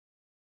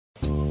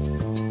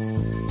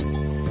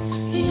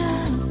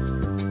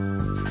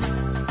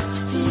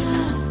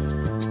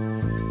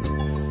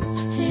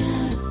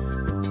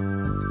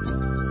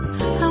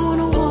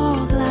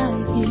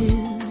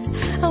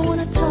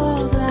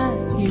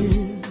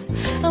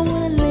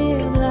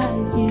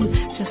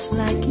just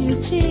like you,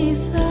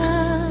 Jesus.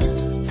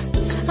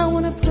 I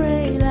wanna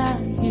pray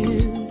like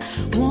you,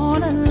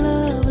 wanna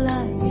love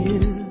like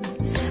you,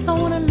 I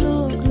wanna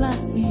look like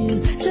you,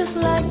 just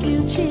like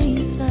you,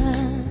 Jesus.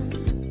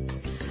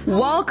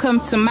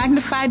 Welcome to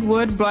Magnified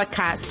Word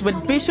Broadcast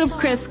with Bishop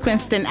Chris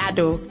Quinston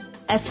Addo,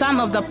 a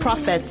son of the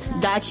prophet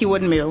Dag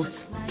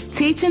Heward-Mills.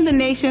 Teaching the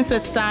nations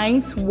with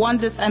signs,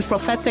 wonders, and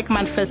prophetic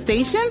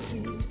manifestations,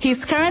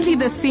 he's currently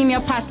the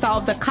senior pastor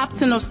of the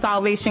Captain of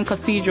Salvation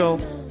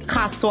Cathedral,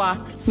 Kaswa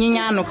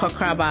Nyinyano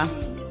Kokraba.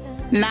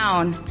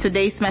 Now,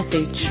 today's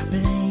message.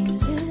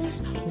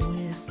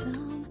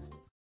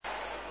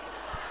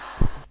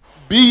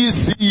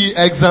 BCE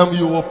exam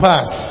you will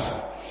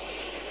pass.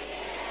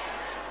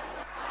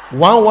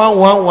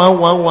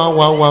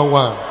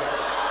 111111111.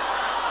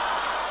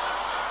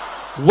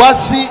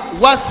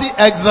 WASSCE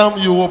exam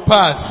you will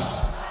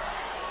pass.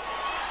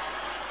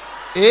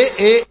 A.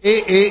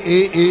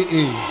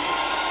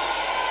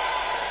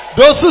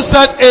 Those who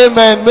said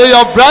amen, may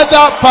your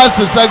brother pass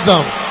his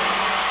exam.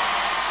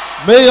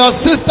 May your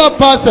sister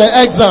pass her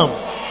exam.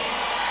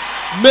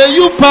 May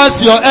you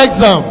pass your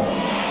exam.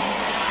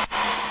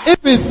 If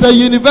it's the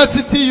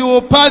university, you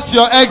will pass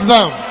your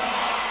exam.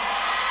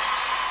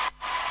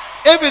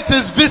 If it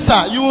is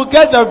visa, you will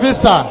get the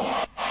visa.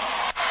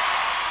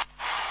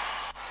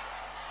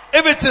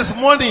 If it is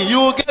money, you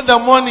will get the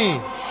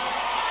money.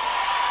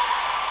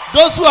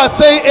 Those who are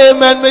saying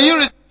amen, may you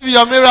receive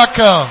your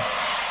miracle.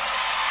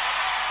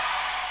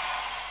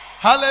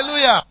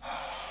 Hallelujah.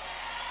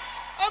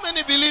 How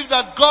many believe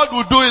that God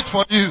will do it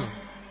for you?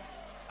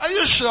 Are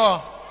you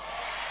sure?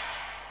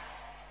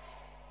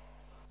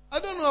 I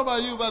don't know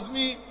about you, but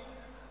me,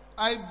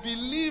 I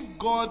believe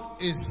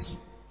God is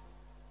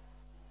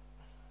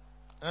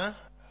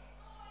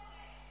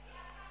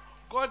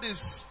God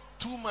is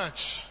too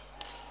much.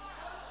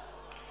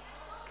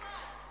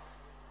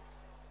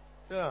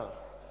 Yeah.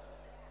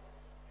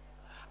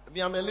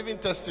 I'm a living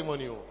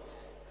testimony.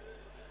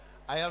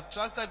 I have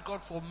trusted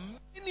God for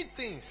many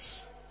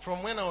things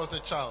from when I was a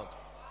child.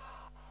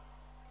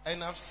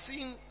 And I've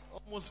seen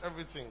almost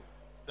everything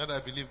that I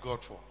believe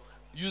God for.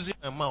 Using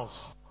my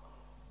mouth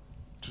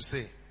to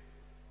say.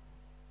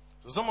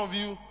 So some of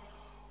you,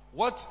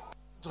 what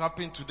to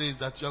happen today is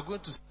that you are going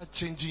to start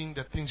changing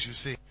the things you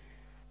say.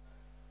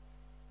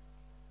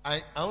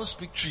 I don't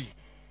speak tree.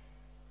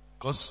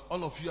 Because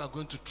all of you are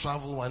going to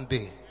travel one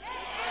day.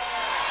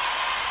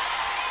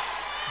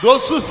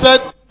 Those who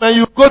said, may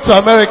you go to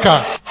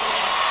America.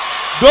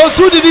 Those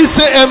who didn't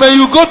say, may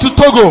you go to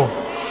Togo.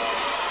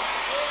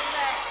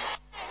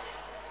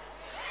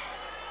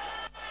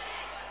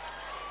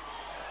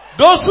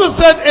 Those who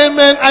said,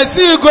 amen, I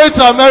see you going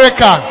to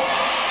America.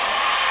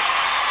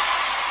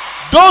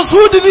 Those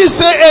who didn't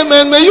say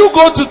amen, may you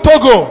go to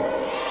Togo.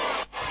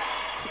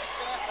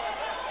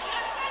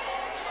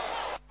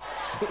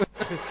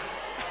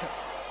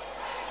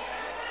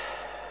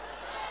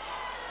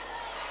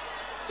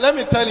 Let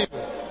me tell you,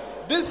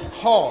 this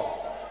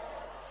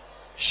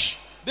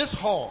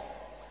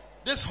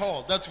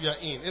hall that we are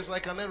in is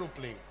like an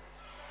aeroplane.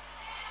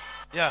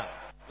 Yeah.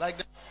 Like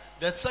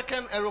the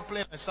second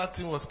aeroplane I sat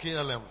in was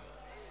KLM.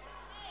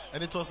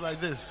 And it was like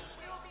this.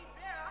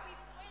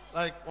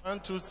 Like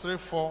 1, 2, 3,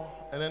 4,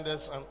 and then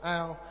there's an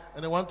aisle,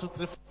 and then 1, 2,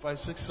 3, 4, 5,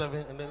 6,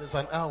 7, and then there's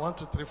an aisle, 1,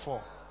 2, 3,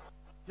 4.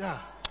 Yeah.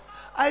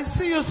 I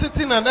see you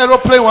sitting in an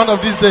aeroplane one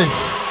of these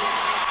days.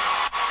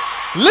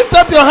 Lift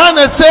up your hand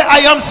and say, I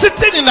am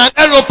sitting in an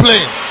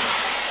aeroplane.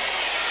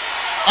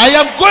 I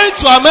am going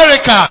to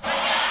America.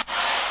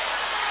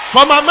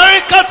 From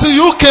America to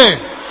UK.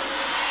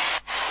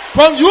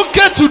 From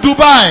UK to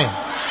Dubai.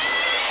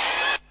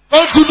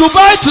 From to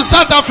Dubai to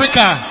South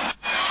Africa.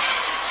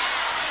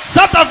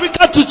 South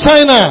Africa to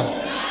China.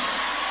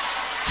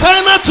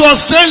 China to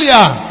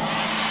Australia.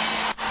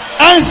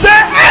 And say,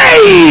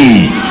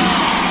 hey!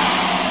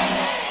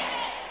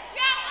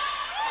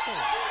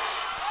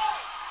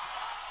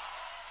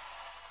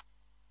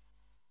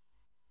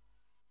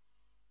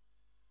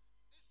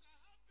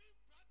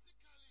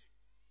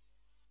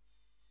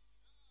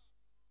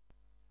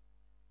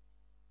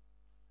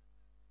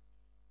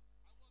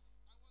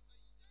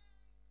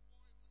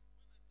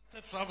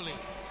 Traveling.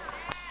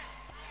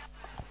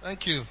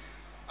 Thank you.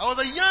 I was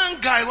a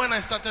young guy when I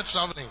started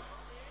traveling.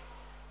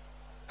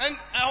 And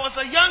I was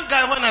a young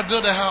guy when I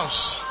built a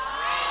house.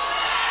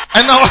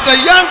 And I was a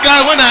young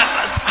guy when I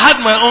had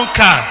my own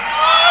car.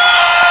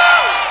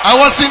 I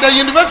was in the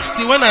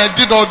university when I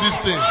did all these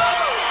things.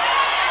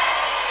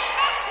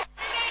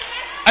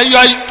 And you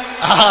are,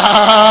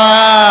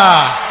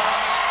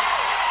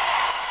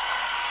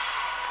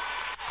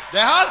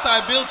 The house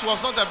I built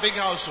was not a big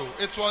house. So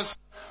it was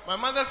my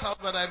mother's house,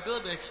 but I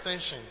built the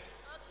extension.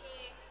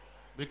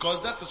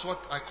 Because that is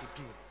what I could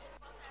do.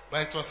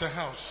 But it was a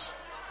house.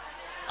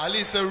 At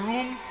least a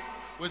room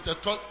with a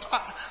top.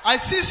 I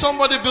see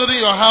somebody building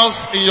your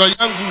house in your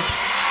younghood.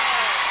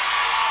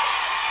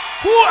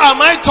 Who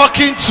am I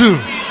talking to?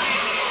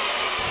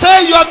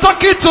 Say you are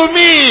talking to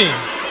me.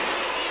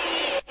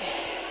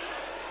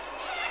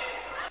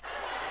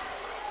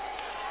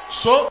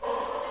 So,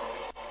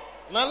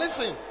 now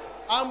listen.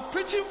 I'm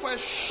preaching for a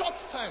short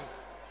time.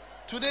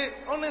 Today,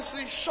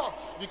 honestly,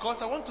 short,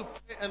 because I want to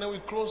pray and then we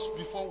close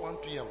before 1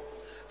 p.m.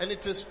 And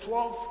it is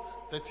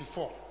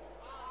 12:34.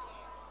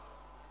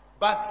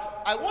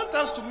 But I want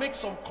us to make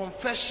some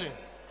confession.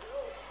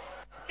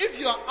 If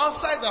you are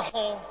outside the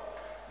hall,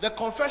 the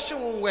confession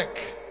won't work.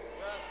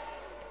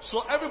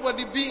 So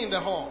everybody be in the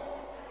hall.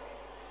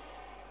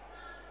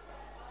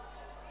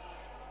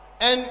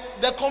 And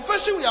the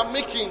confession we are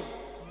making,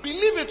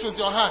 believe it with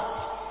your heart.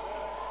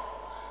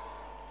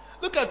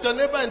 Look at your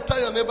neighbor and tell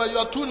your neighbor, you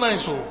are too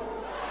nice. Oh.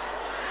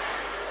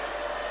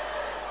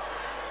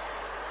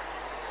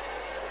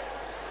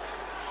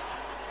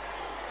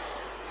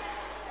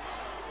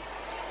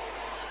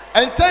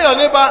 And tell your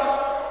neighbor,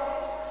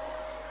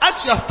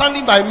 as you are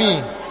standing by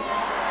me,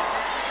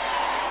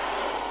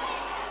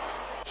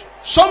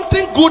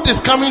 something good is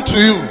coming to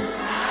you.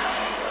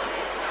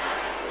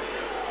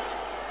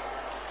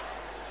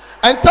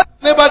 And tell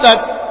your neighbor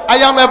that I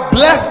am a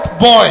blessed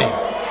boy.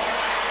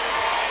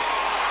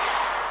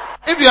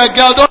 If you are a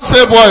girl, don't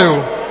say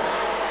boy.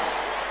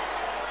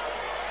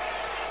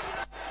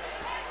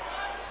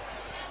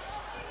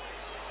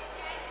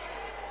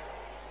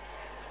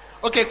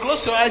 Okay,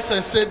 close your eyes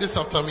and say this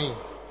after me.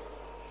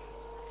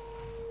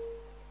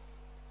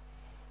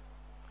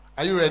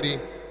 Are you ready?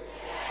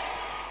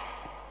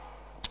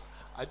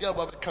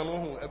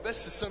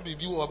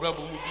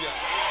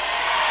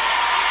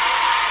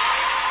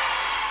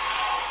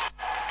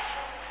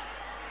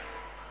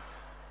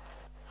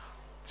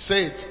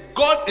 Say it.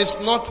 God is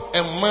not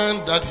a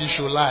man that he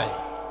should lie,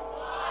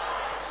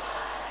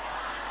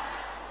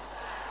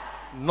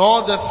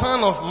 nor the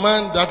son of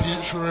man that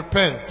he should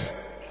repent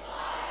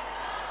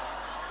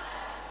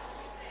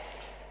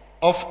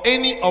of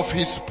any of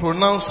his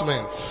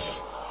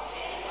pronouncements.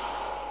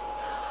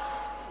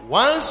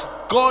 Once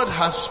God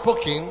has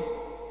spoken,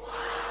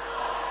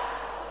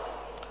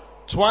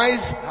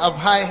 twice have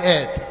I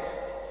heard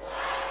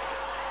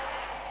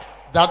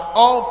that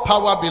all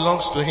power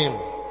belongs to him.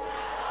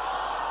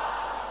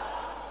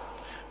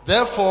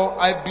 Therefore,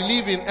 I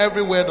believe in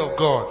every word of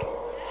God,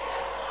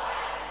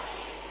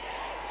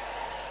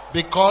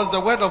 because the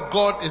word of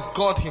God is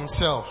God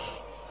himself.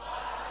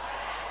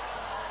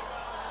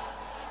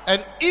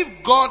 And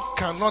if God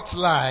cannot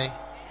lie,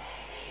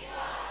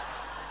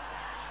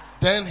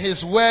 then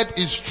his word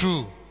is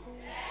true.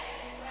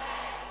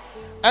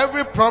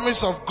 Every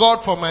promise of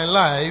God for my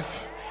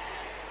life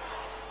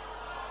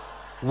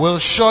will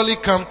surely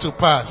come to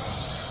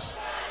pass.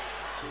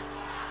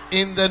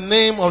 In the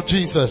name of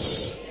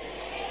Jesus.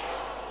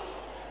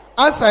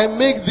 As I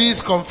make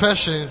these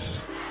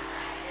confessions,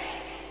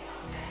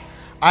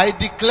 I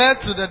declare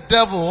to the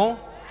devil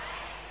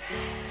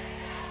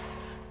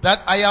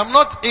that I am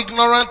not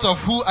ignorant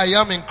of who I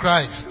am in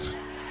Christ.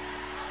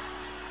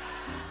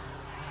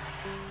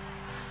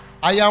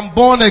 I am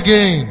born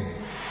again.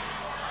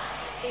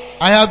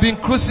 I have been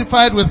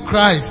crucified with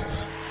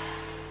Christ.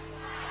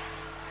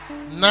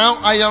 Now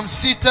I am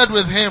seated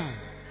with him,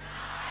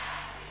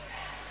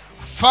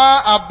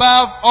 far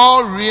above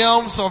all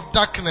realms of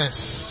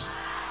darkness,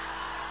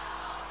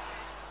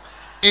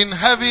 in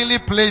heavenly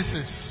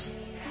places.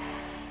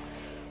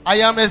 I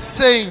am a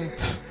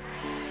saint.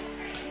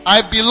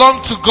 I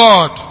belong to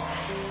God.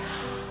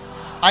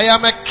 I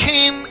am a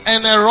king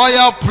and a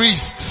royal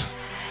priest.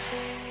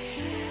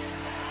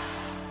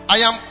 I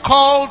am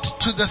called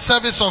to the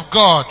service of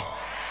God.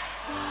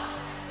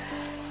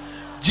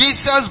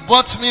 Jesus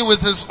bought me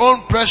with his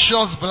own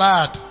precious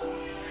blood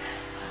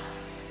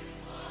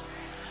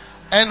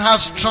and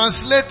has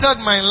translated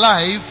my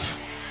life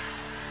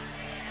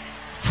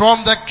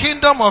from the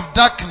kingdom of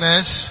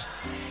darkness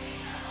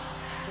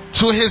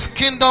to his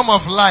kingdom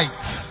of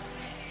light.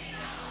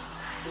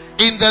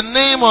 In the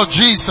name of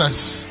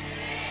Jesus.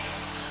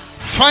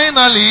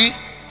 Finally,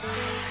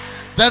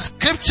 the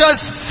scriptures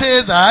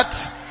say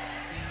that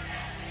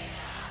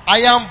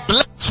I am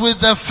blessed with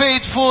the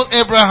faithful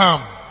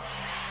Abraham.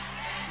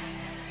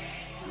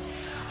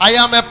 I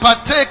am a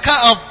partaker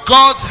of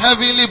God's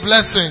heavenly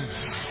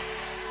blessings.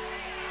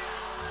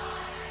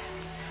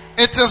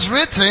 It is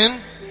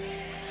written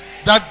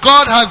that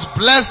God has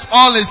blessed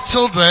all his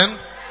children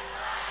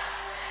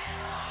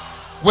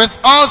with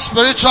all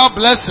spiritual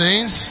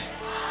blessings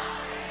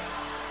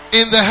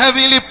in the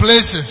heavenly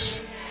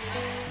places.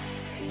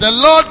 The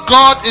Lord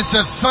God is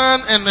a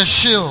sun and a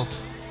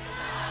shield.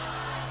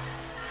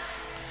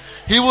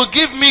 He will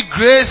give me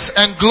grace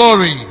and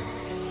glory.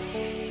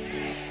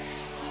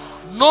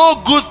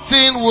 No good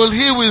thing will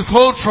he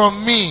withhold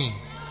from me.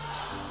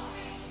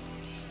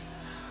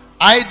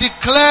 I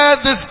declare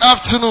this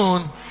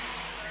afternoon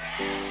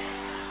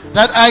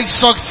that I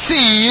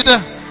succeed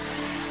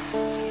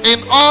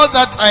in all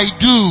that I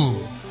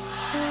do.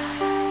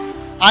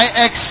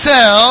 I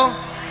excel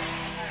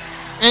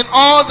in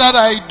all that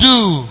I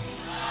do.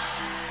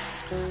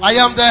 I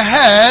am the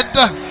head.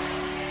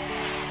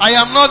 I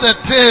am not the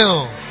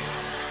tail.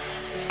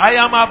 I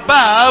am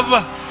above.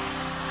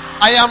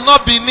 I am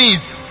not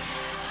beneath.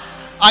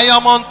 I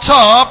am on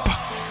top.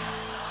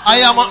 I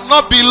am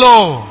not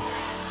below.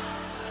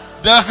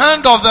 The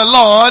hand of the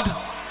Lord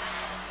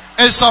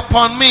is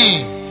upon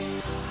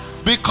me.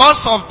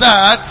 Because of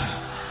that,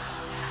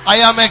 I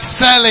am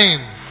excelling.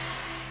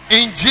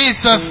 In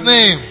Jesus'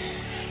 name.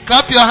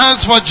 Clap your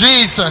hands for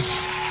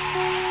Jesus.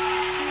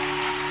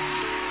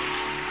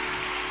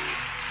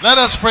 Let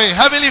us pray.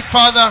 Heavenly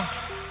Father,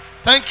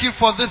 thank you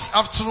for this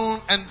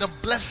afternoon and the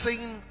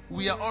blessing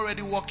we are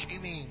already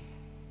walking in.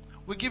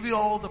 We give you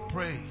all the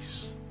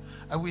praise.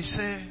 And we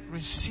say,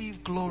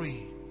 receive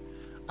glory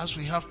as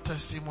we have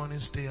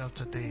testimonies day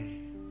after day.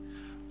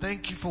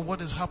 Thank you for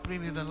what is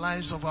happening in the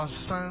lives of our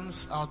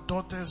sons, our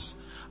daughters,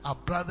 our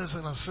brothers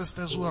and our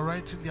sisters who are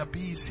writing their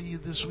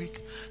BEC this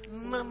week.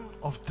 None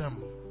of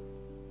them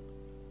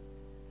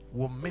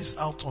will miss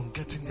out on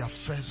getting their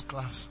first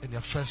class and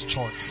their first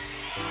choice.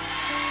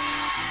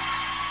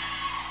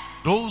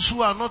 Those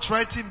who are not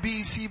writing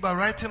BEC but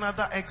writing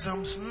other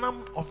exams,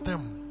 none of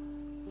them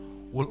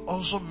will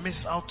also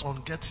miss out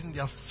on getting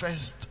their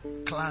first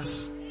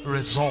class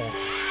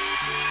result.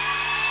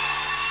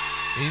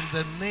 In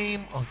the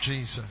name of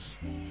Jesus.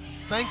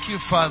 Thank you,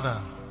 Father,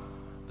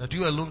 that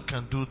you alone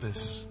can do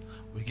this.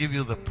 We give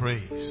you the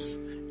praise.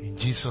 In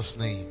Jesus'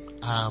 name.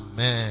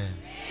 Amen.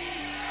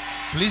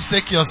 Please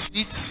take your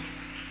seats.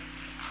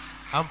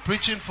 I'm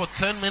preaching for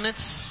 10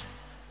 minutes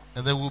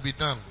and then we'll be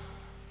done.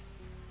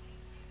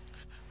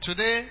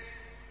 Today,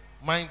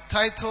 my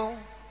title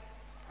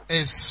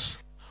is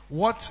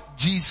What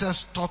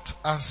Jesus Taught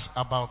Us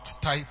About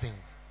Tithing.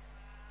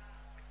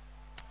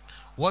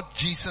 What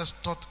Jesus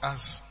taught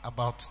us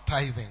about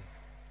tithing.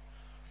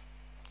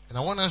 And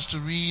I want us to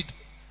read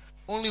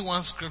only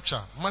one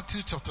scripture.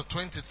 Matthew chapter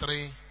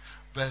 23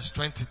 verse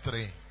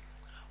 23.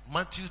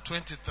 Matthew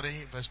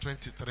 23 verse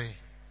 23.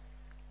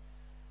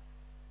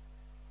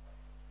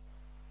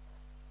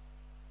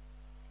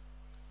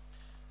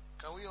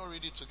 Can we all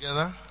read it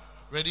together?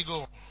 Ready,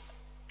 go.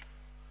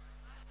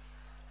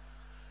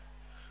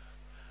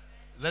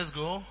 Let's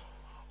go.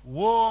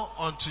 Woe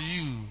unto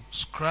you,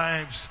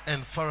 scribes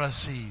and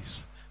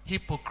Pharisees,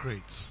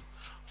 hypocrites,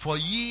 for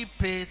ye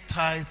pay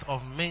tithe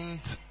of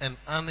mint and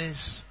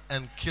anise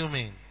and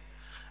cumin,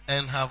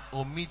 and have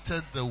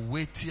omitted the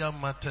weightier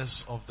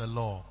matters of the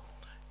law,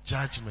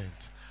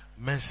 judgment,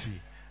 mercy,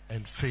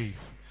 and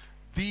faith.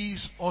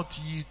 These ought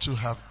ye to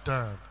have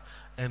done,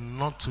 and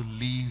not to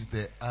leave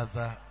the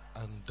other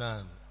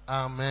undone.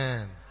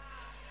 Amen.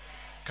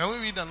 Can we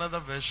read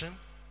another version?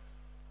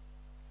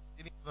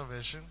 Any other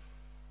version?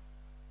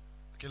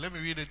 Okay, let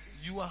me read it.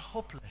 You are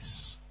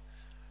hopeless.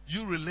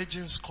 You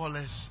religion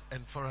scholars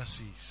and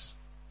Pharisees.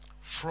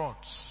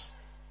 Frauds.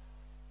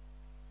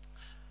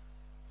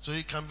 So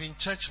you can be in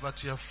church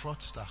but you're a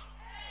fraudster.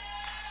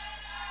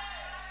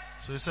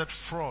 So he said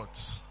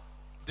frauds.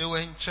 They were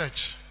in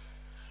church.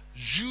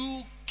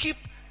 You keep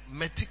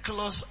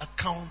meticulous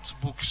account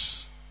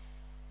books.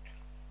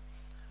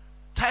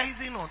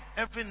 Tithing on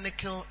every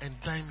nickel and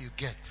dime you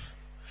get.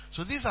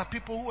 So these are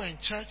people who were in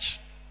church,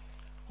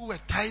 who were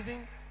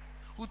tithing,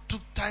 who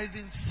took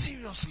tithing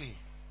seriously.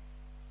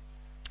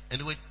 And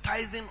they were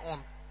tithing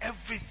on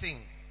everything.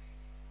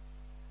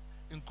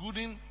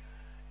 Including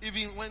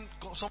even when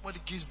somebody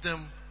gives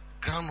them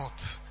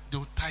groundnut, they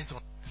will tithe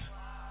on it.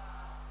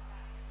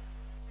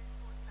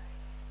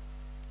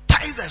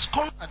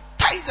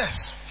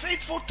 Tithers,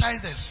 faithful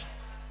tithers,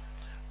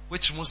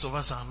 which most of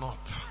us are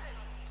not.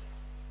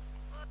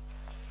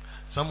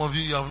 Some of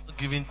you have not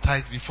given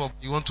tithe before.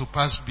 You want to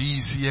pass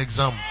BEC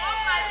exam.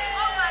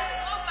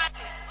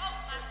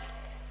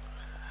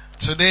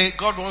 Today,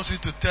 God wants you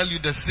to tell you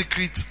the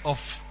secret of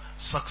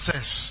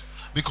success.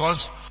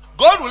 Because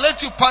God will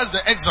let you pass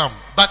the exam.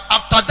 But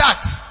after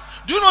that,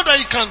 do you know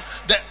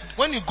that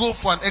when you go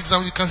for an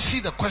exam, you can see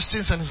the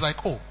questions and it's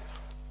like, oh,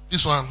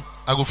 this one,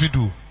 I go fit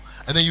do.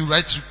 And then you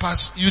write, you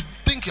pass, you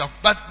think you have.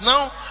 But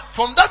now,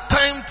 from that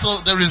time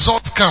till the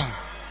results come,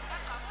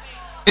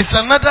 it's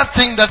another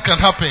thing that can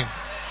happen.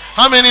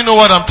 How many know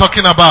what I'm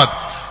talking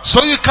about?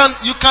 So you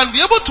can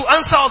be able to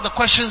answer all the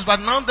questions, but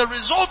now the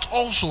result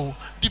also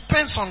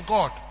depends on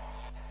God.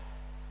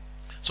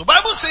 So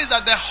Bible says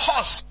that the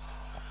horse,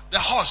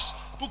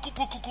 puku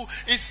puku,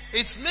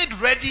 it's made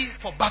ready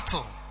for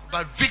battle,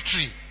 but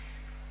victory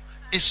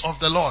is of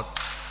the Lord.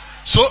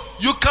 So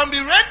you can be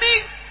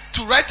ready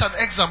to write an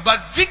exam,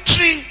 but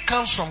victory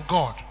comes from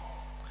God.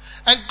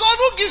 And God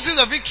who gives you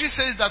the victory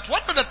says that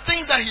one of the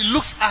things that He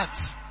looks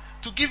at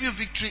to give you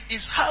victory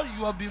is how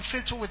you have been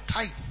faithful with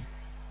tithe.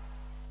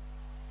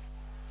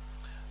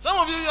 Some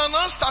of you are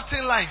now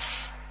starting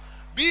life.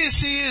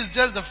 BEC is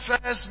just the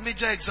first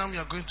major exam you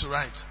are going to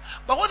write.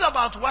 But what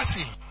about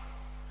WASSCE?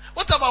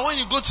 What about when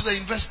you go to the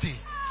university?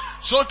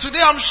 So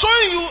today I'm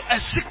showing you a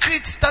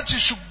secret that you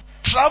should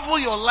travel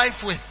your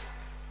life with.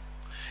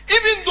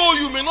 Even though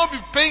you may not be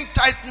paying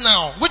tithe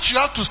now, which you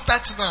have to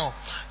start now,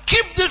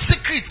 keep this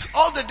secret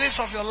all the days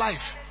of your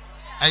life.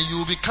 And you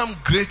will become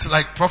great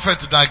like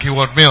Prophet Dag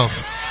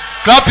Heward-Mills.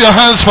 Clap your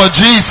hands for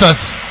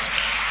Jesus.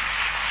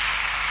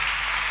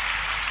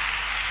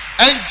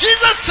 And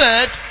Jesus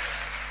said,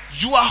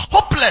 you are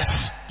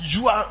hopeless.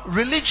 You are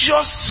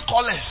religious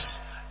scholars,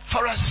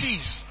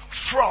 Pharisees,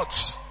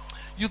 frauds.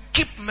 You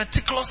keep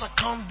meticulous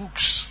account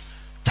books.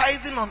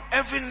 tithing on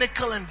every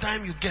nickel and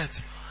dime you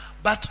get.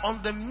 But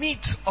on the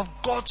meat of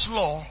God's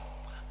law,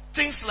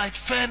 things like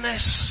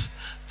fairness,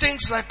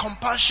 things like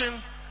compassion,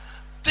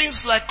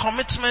 things like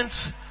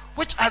commitment,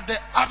 which are the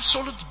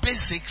absolute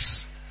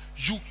basics,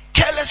 you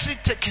carelessly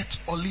take it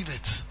or leave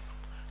it.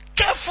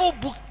 Careful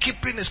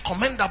bookkeeping is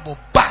commendable,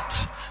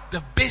 but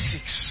the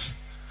basics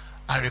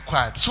are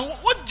required. So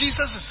what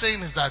Jesus is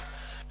saying is that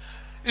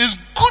it's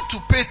good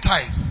to pay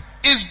tithe.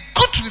 It's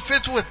good to be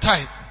faithful with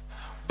tithe.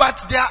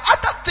 But there are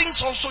other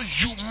things also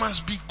you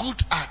must be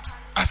good at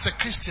as a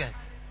Christian.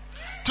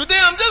 Today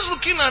I'm just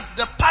looking at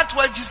the part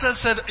where Jesus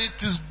said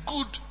it is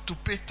good to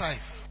pay tithe.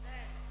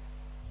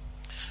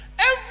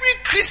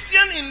 Every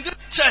Christian in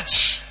this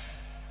church,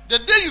 the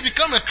day you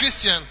become a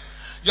Christian,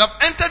 you have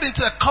entered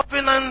into a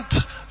covenant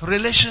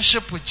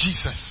relationship with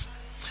Jesus.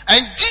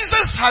 And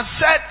Jesus has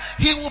said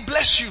He will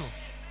bless you.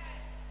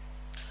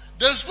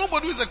 There's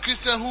nobody who is a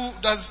Christian who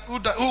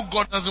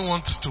God doesn't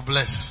want to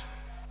bless.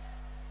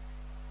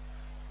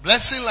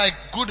 Blessing like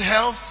good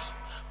health,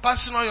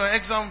 passing all your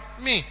exam.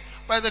 Me,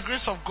 by the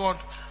grace of God,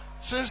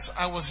 since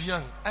I was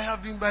young, I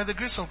have been by the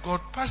grace of God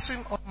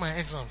passing all my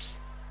exams.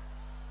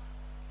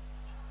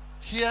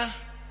 Here,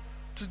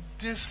 to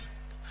this,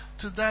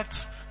 to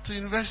that, to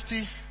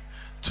university,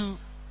 to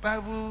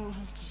Bible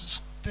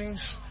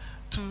things,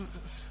 to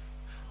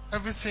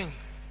everything.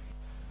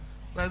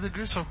 By the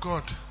grace of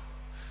God.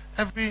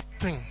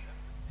 Everything.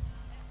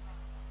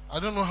 I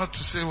don't know how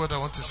to say what I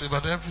want to say,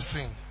 but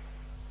everything.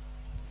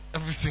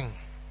 Everything.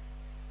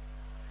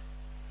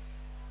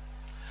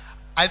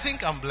 I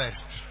think I'm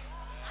blessed.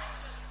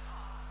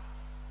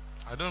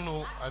 I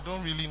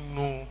don't really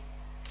know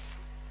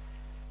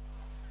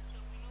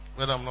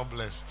whether I'm not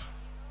blessed.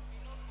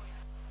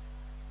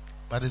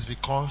 But it's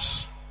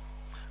because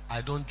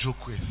I don't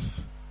joke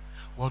with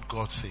what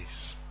God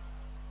says.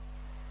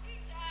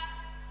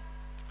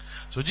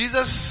 So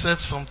Jesus said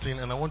something,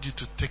 and I want you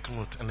to take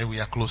note, and then we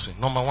are closing.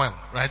 Number 1,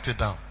 write it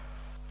down.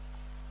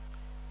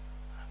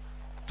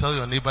 Tell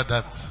your neighbor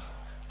that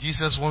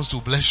Jesus wants to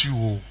bless you.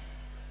 Oh.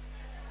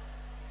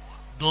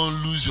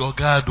 Don't lose your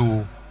guard.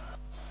 Oh.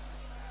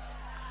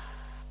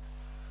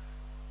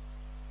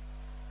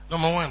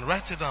 Number 1,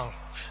 write it down.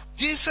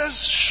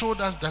 Jesus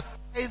showed us that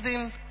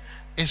tithing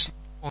is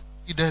not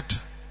considered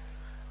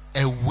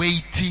a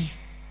weighty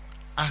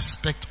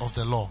aspect of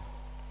the law.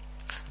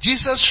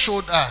 Jesus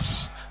showed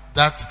us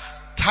that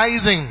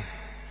tithing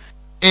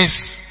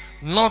is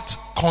not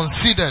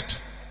considered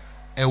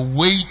a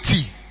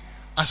weighty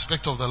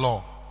aspect of the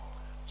law.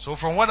 So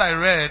from what I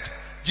read,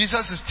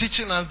 Jesus is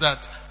teaching us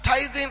that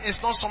tithing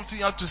is not something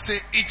you have to say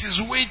it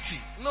is weighty.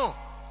 No.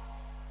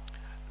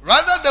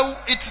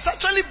 Rather, it is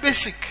actually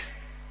basic.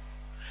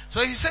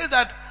 So he says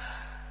that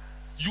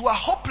you are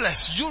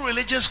hopeless, you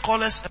religious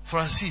scholars and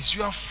Pharisees,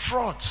 you are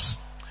frauds.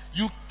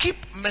 You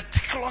keep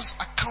meticulous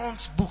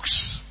account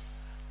books,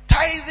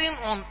 tithing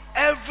on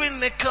every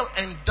nickel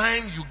and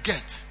dime you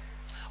get.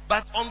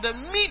 But on the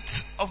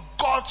meat of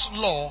God's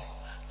law,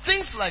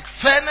 things like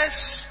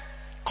fairness,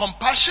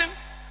 compassion,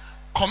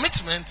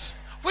 commitment,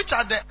 which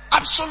are the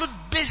absolute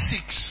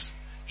basics,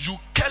 you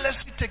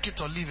carelessly take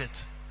it or leave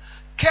it.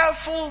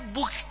 Careful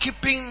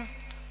bookkeeping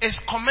is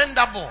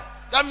commendable.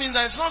 That means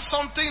that it's not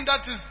something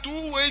that is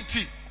too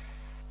weighty.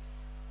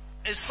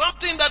 It's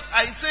something that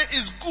I say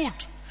is good.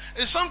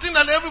 It's something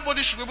that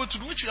everybody should be able to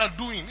do, which you are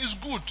doing. It's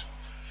good.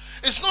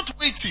 It's not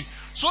weighty.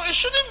 So it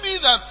shouldn't be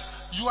that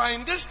you are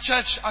in this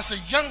church as a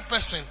young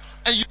person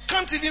and you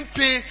can't even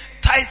pay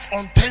tithe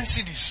on 10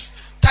 cedis,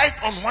 tithe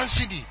on 1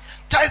 cedi,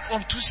 tithe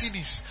on 2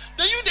 cedis.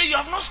 Then you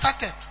have not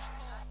started.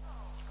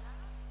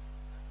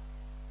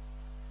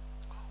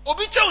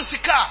 Obiche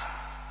Usika,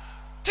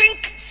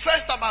 think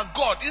first about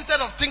God instead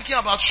of thinking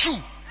about shoe.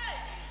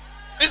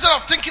 Instead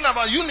of thinking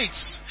about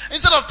units.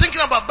 Instead of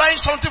thinking about buying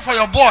something for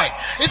your boy.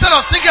 Instead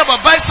of thinking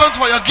about buying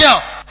something for your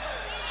girl.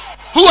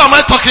 Who am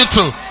I talking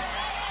to?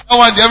 No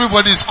one,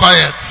 everybody is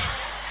quiet.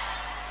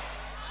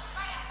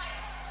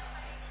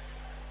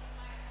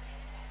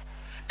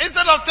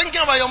 Instead of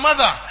thinking about your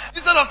mother,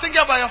 instead of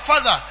thinking about your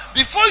father,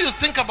 before you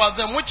think about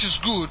them, which is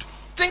good,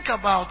 think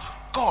about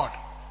God.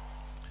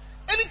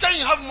 Anytime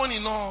you have money,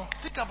 no,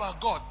 think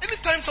about God.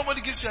 Anytime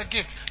somebody gives you a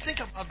gift, think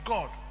about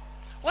God.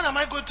 When am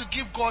I going to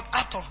give God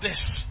out of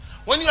this?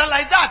 When you are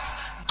like that,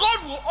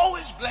 God will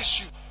always bless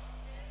you.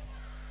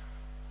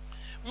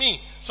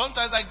 Me,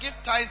 sometimes I give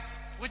tithe,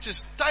 which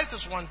is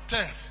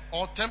 1/10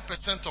 or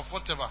 10% of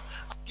whatever.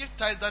 I give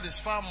tithe that is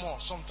far more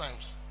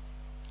sometimes.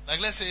 Like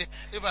let's say,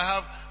 if I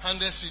have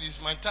 100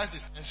 cedis, my tithe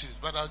is 10 cedis,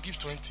 but I'll give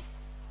 20.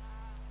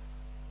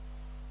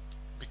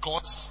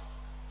 Because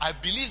I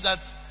believe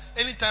that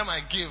anytime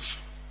I give,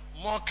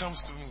 more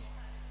comes to me.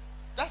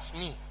 That's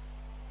me.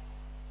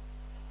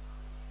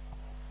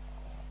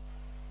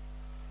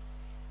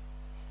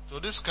 So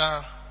this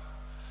car,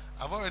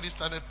 I've already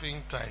started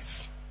paying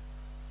tithes.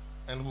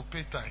 And we'll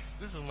pay tithes.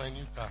 This is my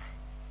new car.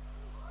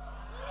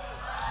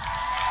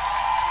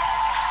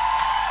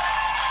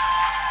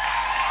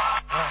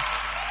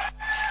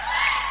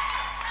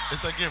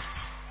 It's a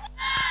gift.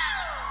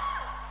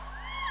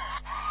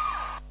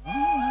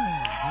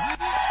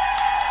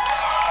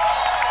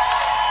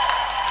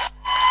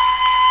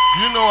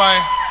 know why?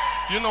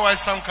 You know why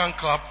some can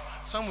clap?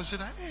 Some will say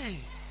that, hey.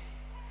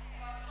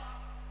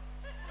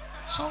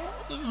 So,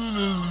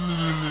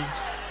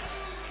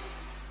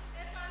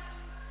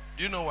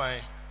 do you know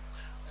why?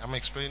 I'm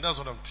explaining. That's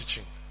what I'm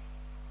teaching.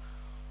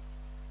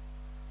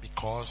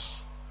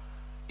 Because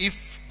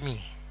if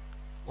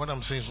what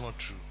I'm saying is not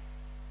true,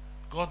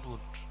 God would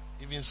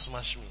even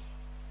smash me.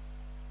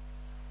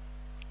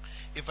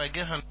 If I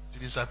get 100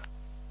 cedis, I pay.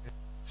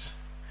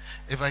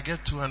 If I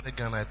get 200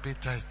 Ghana, I pay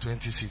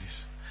 20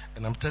 cedis.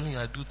 And I'm telling you,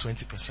 I do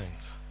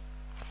 20%.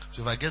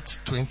 So if I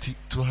get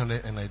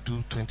 200 and I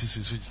do 20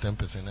 cedis, which is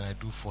 10%, and I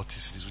do 40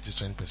 cedis, which is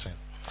 20%.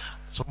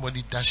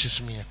 Somebody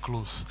dashes me a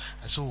clothes.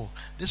 I say, oh,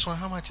 this one,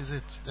 how much is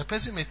it? The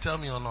person may tell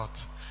me or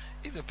not.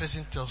 If the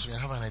person tells me, I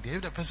have an idea.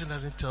 If the person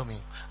doesn't tell me,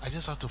 I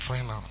just have to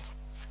find out.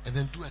 And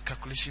then do a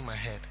calculation in my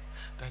head.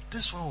 That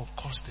this one will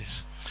cost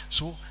this.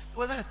 So,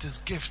 whether it is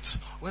gift,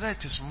 whether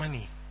it is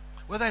money,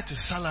 whether it is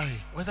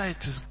salary, whether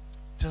it is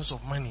in terms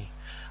of money,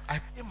 I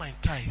pay my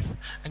tithe.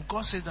 And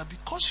God says that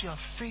because you are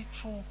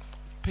faithful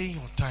paying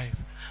your tithe,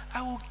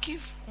 I will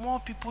give more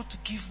people to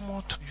give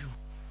more to you.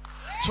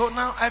 So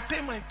now I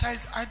pay my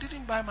tithe. I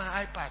didn't buy my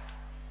iPad.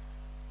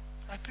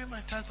 I pay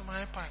my tithe on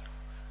my iPad.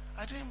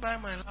 I didn't buy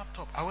my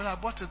laptop. I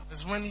bought it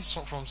as money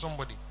from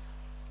somebody.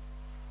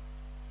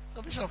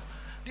 So Bishop,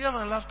 do you have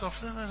a laptop?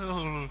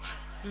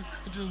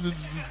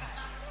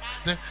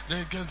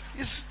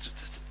 It's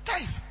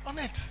tithe on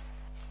it.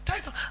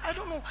 Tithe on, I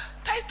don't know.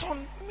 Tithe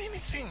on many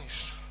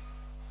things.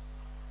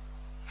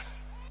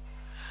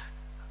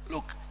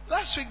 Look,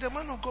 last week the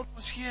man of God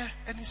was here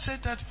and he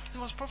said that he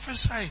was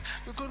prophesying.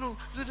 You're going to,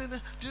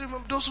 do you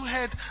remember those who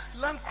had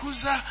Land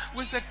Cruiser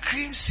with a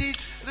cream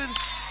seat?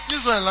 This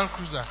is not a Land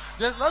Cruiser.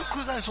 The Land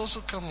Cruiser is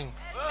also coming.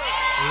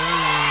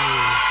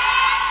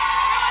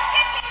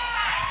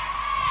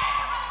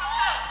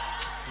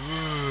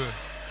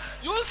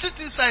 You won't sit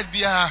inside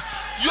beer.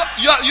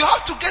 You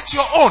have to get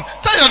your own.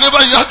 Tell your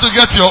neighbor you have to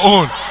get your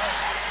own.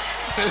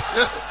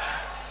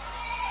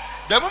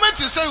 The moment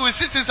you say we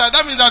sit inside,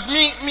 that means that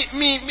me,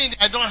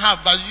 I don't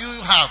have, but you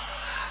have.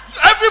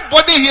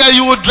 Everybody here,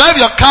 you will drive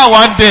your car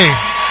one day.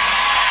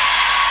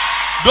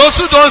 Those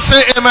who don't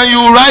say amen,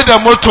 you will ride a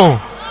motor.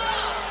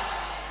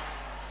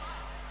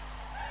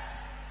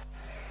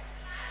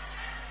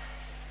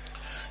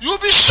 You'll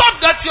be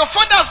shocked that your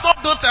father has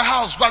not built a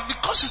house, but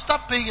because you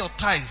start paying your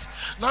tithes,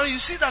 now you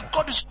see that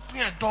God is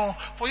opening a door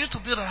for you to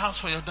build a house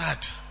for your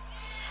dad.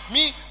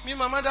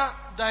 My mother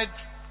died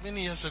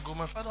many years ago.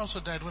 My father also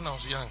died when I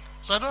was young.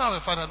 So I don't have a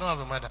father, I don't have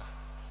a mother.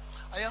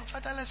 I am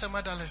fatherless and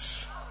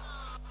motherless.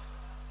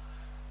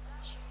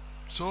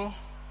 So,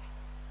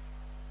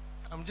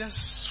 I'm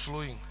just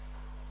flowing.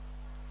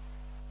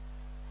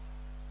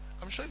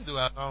 I'm sure if they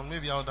were around,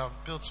 maybe I would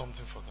have built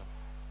something for them.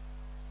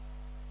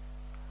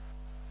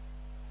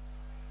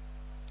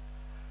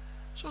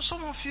 So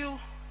some of you,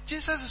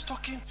 Jesus is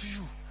talking to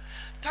you.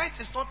 Tithe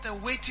is not a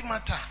weighty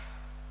matter.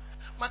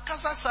 My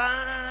cousin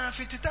said,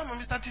 50 times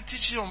I started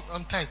teaching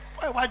on tithe.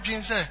 Why do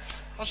you say?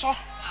 Also,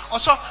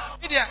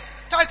 media,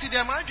 tithe,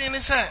 my dream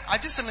is I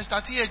just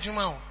started here,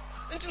 Juma.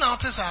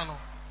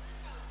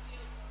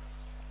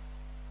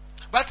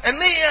 But,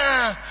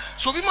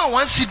 so we want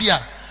one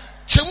CDA.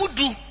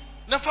 Chemudu,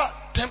 never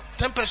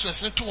 10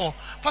 pesos into one.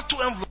 For 2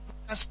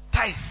 envelopes,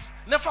 tithe.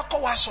 Never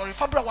call was sorry.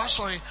 Fabra was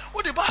sorry.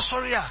 Oh, the boss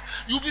sorry.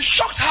 You'll be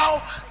shocked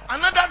how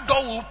another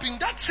door will open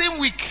that same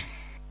week.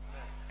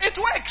 It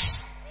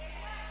works.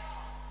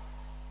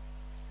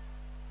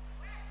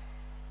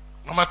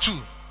 Number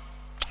 2.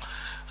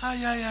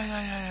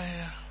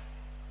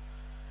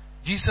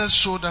 Jesus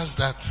showed us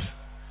that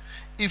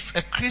if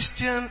a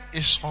Christian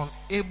is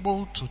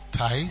unable to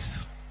tithe,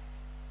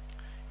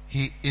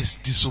 he is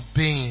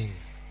disobeying.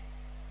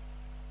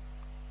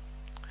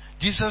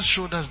 Jesus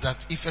showed us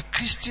that if a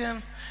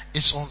Christian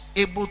is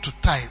unable to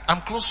tithe,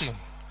 I'm closing,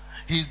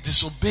 he is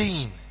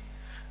disobeying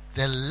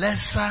the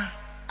lesser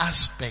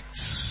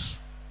aspects.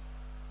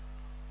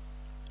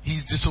 He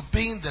is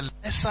disobeying the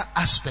lesser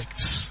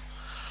aspects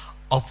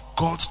of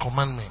God's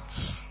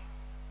commandments.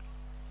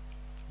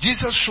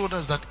 Jesus showed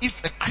us that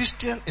if a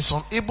Christian is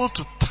unable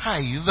to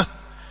tithe,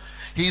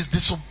 he is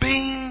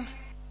disobeying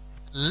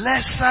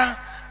lesser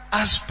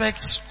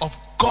aspects of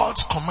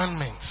God's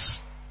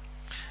commandments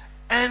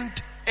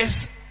and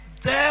is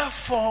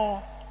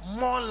therefore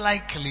more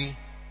likely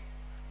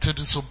to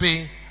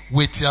disobey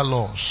weightier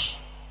laws.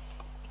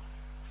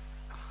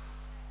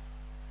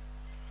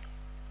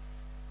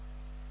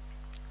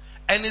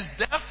 And is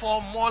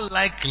therefore more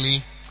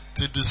likely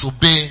to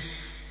disobey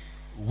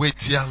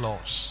weightier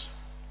laws.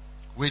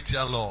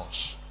 Weightier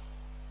laws.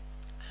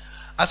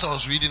 As I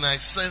was reading, I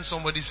sent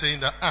somebody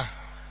saying that,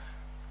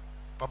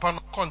 Papa no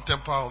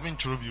contempa o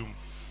mintrobium.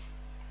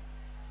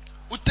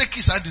 We take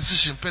his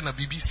decision pen and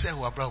BB say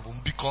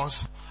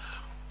because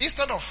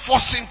instead of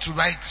forcing to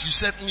write, you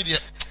said media,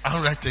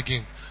 I'll write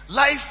again.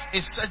 Life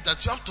is such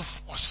that you have to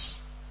force.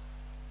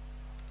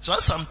 So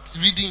as I'm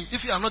reading,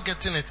 if you are not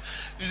getting it,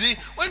 you see,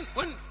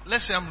 when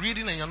let's say I'm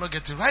reading and you're not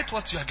getting, write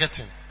what you are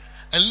getting.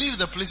 And leave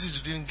the places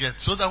you didn't get.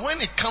 So that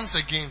when it comes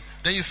again,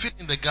 then you fill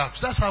in the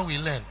gaps. That's how we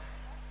learn.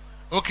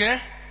 Okay?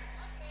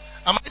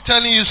 Am I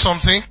telling you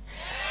something?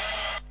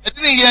 I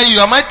didn't hear you.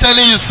 Am I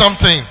telling you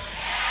something?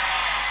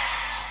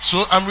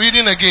 So I'm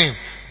reading again.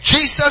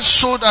 Jesus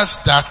showed us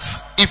that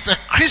if a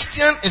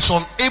Christian is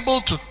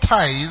unable to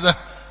tithe,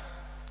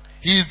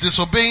 he is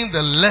disobeying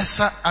the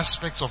lesser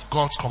aspects of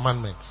God's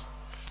commandments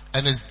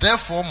and is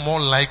therefore more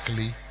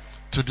likely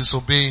to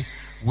disobey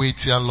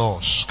weightier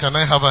laws. Can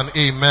I have an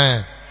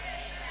amen?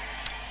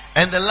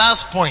 And the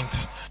last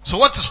point. So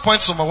what is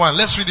point number 1?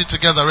 Let's read it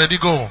together. Ready,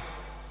 go.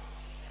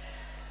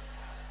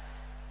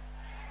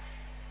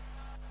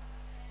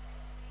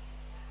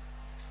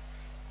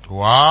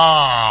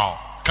 Wow.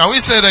 Can we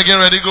say it again?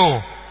 Ready,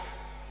 go.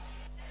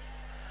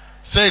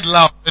 Say it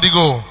loud. Ready,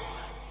 go.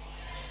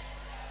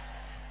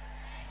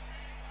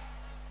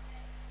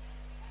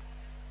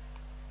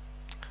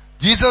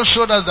 Jesus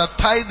showed us that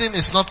tithing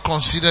is not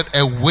considered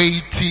a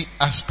weighty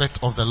aspect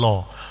of the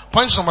law.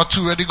 Point number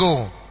 2. Ready,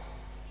 go.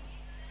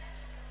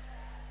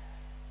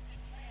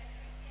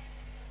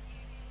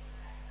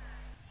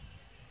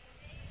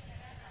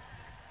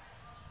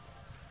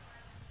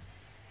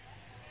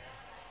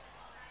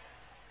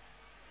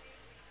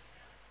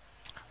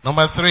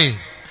 Number 3,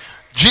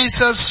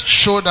 Jesus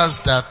showed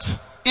us that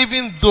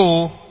even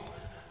though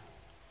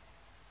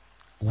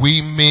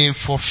we may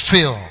fulfill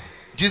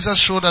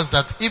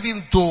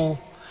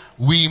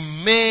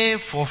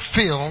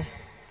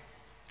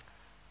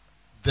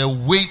the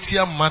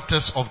weightier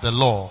matters of the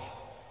law,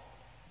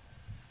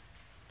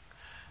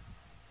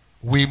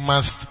 we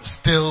must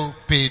still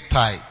pay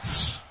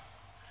tithes.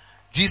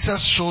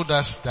 Jesus showed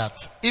us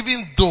that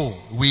even though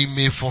we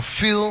may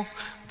fulfill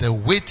the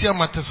weightier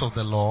matters of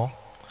the law,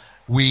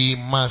 we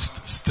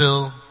must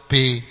still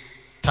pay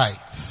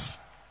tithes.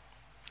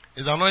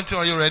 Is the anointing,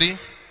 are you ready?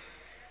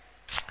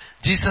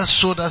 Jesus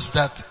showed us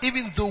that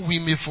even though we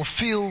may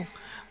fulfill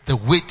the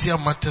weightier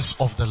matters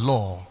of the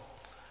law,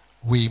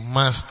 we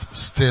must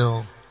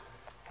still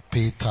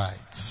pay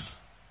tithes.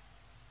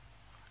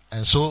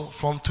 And so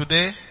from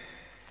today,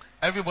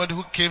 everybody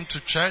who came to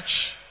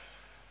church,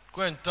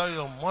 go and tell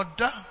your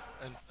mother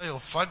and tell your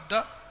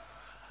father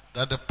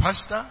that the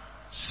pastor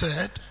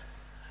said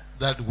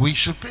that we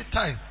should pay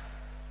tithe.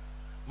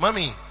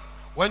 Mommy,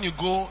 when you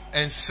go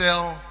and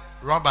sell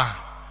rubber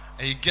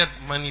and you get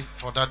money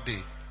for that day,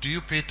 do you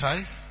pay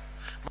tithes?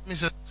 Mommy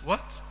says,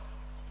 what?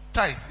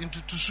 Tithe into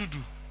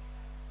tusudu.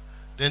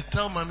 Then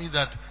tell mommy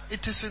that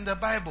it is in the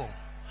Bible.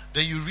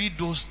 Then you read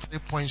those 3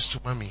 points to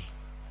mommy.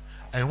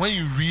 And when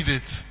you read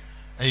it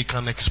and you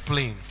can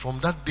explain, from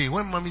that day,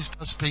 when mommy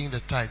starts paying the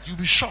tithe, you'll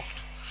be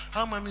shocked.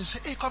 How mommy will say,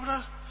 hey,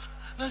 Kabra,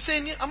 I say,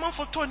 I'm on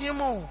for Tony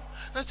Mo.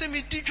 I say,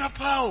 me did your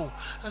pow.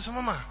 I say,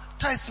 Mama,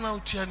 tithe now,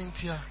 tia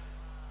nintia.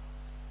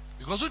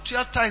 Because what you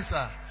are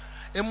tither,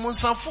 a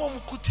monsanfo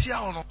mukutia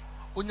ono,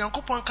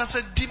 onyankopon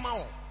kase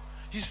dima.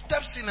 He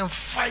steps in and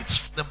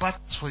fights the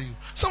battles for you.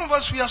 Some of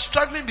us, we are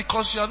struggling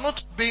because you are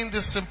not obeying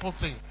this simple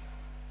thing.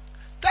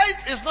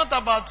 Tithe is not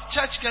about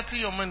church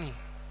getting your money.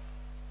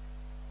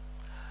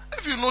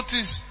 If you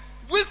notice,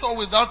 with or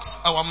without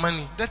our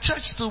money, the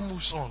church still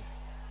moves on.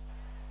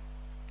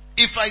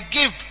 If I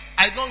give,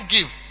 I don't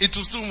give, it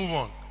will still move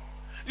on.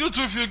 You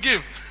too, if you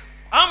give,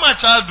 how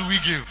much do we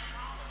give?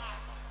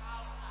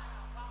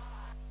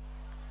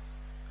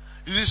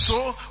 Is it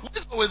so?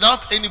 With or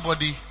without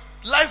anybody,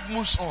 life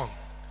moves on.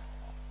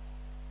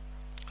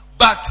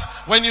 But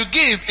when you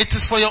give, it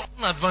is for your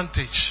own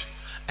advantage.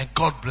 And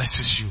God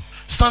blesses you.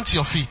 Stand to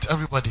your feet,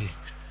 everybody.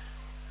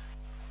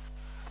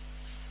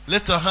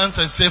 Lift your hands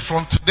and say,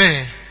 from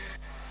today,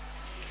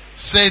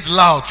 say it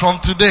loud, from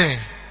today,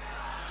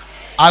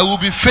 I will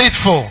be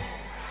faithful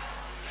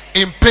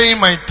in paying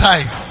my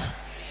tithe.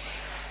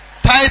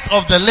 Tithe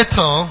of the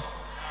little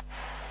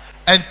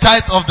and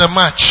tithe of the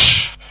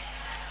much.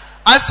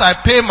 As I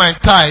pay my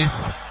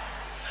tithe,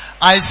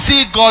 I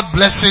see God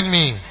blessing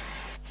me.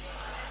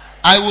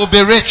 I will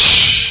be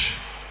rich.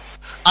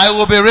 I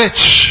will be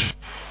rich.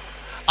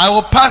 I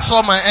will pass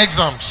all my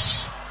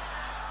exams.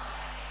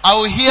 I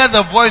will hear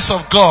the voice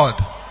of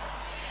God.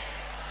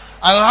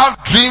 I will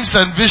have dreams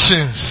and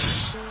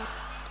visions.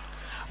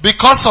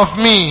 Because of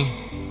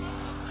me,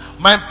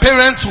 my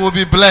parents will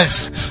be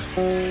blessed.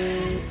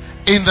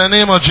 In the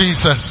name of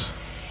Jesus.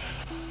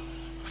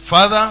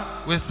 Father,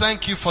 we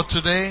thank you for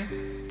today,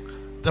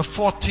 the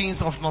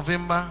 14th of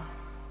November,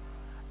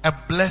 a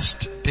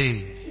blessed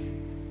day.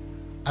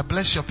 I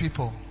bless your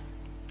people.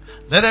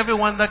 Let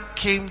everyone that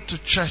came to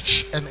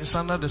church and is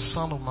under the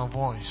sound of my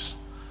voice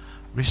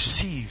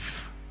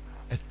receive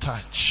a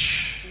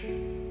touch.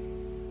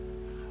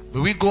 May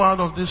we go out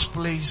of this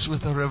place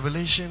with a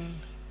revelation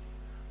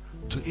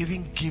to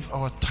even give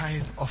our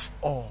tithe of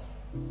all.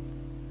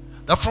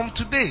 That from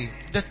today,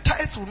 the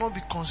tithe will not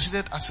be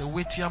considered as a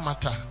weightier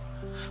matter,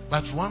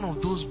 but one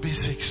of those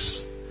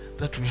basics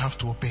that we have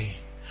to obey.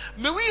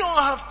 May we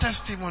all have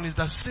testimonies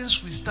that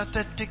since we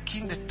started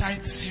taking the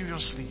tithe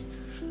seriously,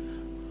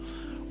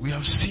 we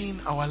have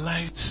seen our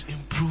lives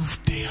improve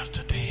day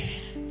after day.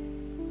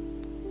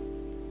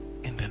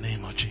 In the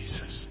name of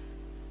Jesus.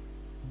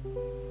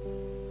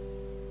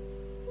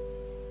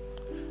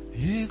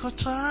 You got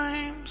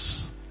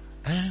times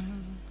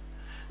and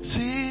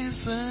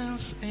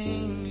seasons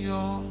in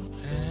your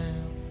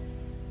hand.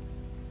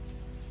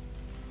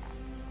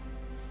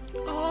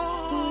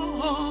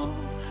 Oh,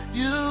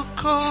 you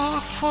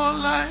called for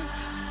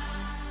light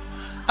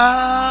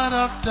out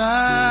of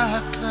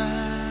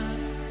darkness.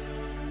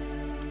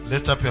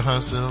 Lift up your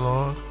hands to the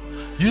Lord.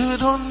 You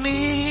don't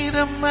need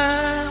a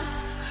man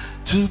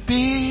to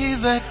be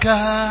the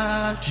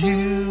God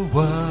you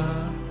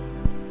were.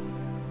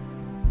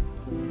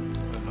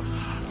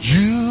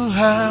 You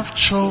have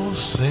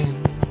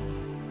chosen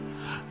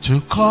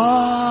to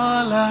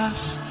call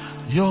us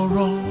your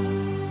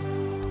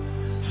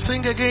own.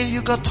 Sing again.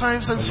 You got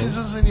times and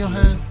seasons in your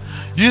hand.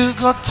 You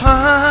got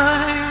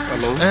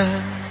times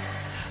and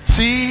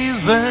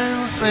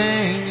seasons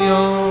in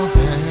your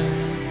hand.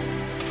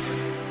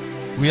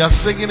 We are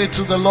singing it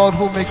to the Lord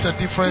who makes a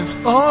difference.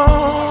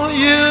 Oh,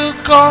 you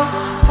come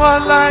for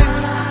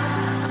light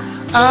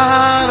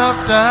out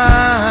of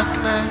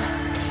darkness.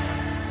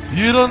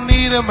 You don't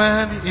need a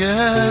man,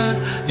 yeah.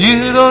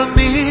 You don't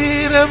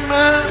need a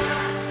man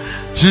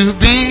to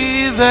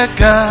be the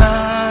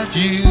God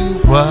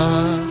you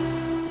are.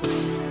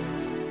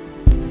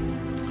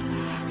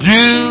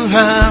 You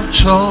have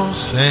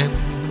chosen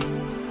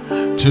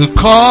to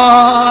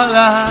call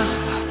us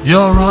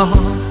your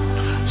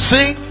own.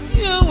 Sing,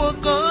 you are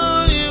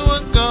God, you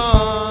are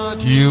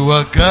God, you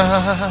are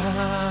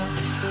God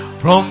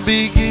from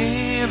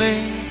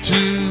beginning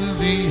to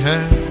the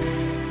end.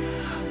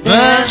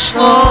 There's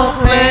no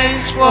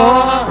place for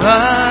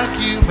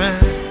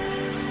argument.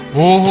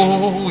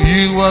 Oh,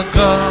 you are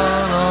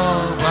God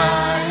all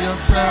by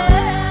yourself.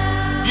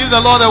 Give the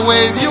Lord a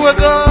wave. You are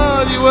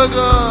God, you are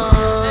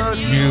God,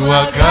 you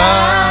are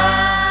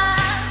God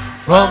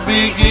from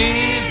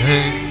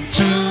beginning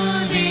to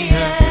the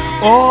end.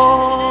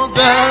 Oh,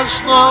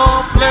 there's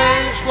no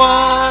place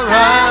for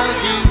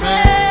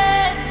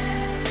argument.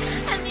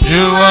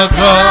 You are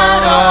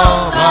God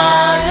all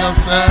by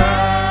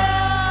yourself.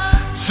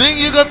 Sing,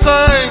 you got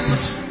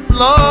times,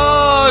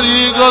 Lord,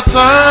 you got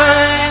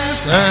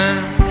times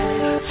and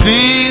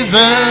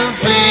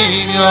seasons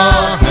in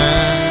your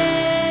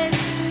hand.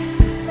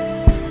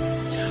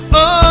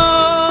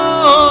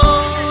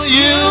 Oh,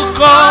 you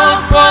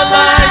called for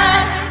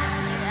light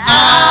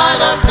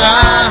out of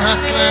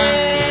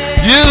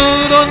darkness.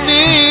 You don't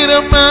need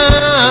a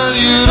man,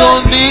 you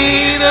don't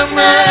need a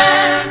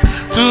man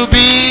to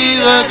be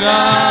the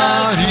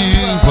God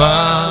you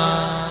are.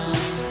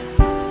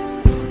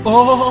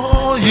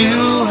 Oh,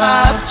 you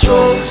have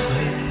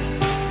chosen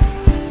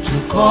to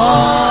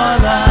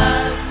call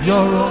us your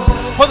own.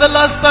 For the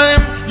last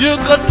time, you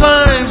got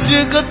times,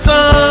 you got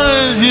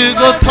times, you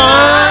got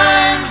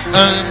times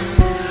and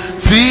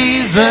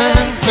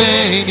seasons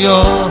in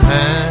your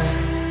hand.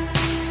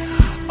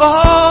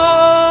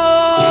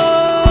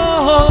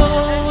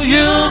 Oh,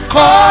 you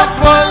called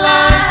for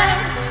light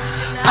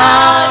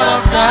out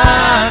of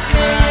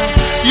darkness.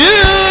 You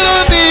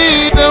don't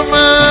need a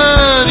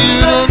man,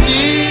 you don't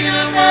need a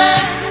man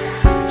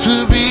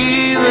to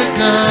be the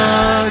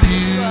God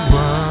you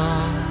are.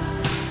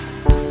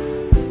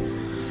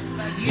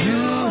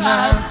 You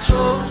have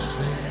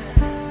chosen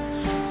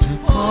to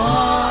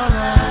call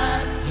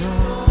us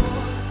your own.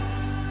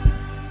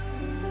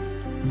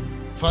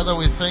 Father,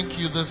 we thank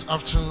you this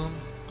afternoon.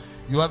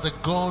 You are the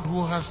God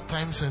who has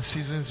times and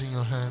seasons in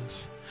your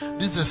hands.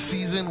 This is a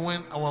season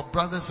when our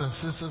brothers and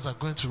sisters are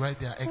going to write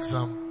their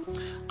exam.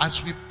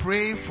 As we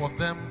pray for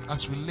them,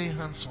 as we lay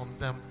hands on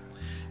them,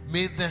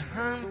 may the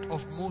hand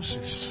of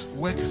Moses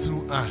work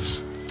through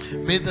us.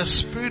 May the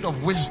spirit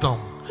of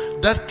wisdom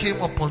that came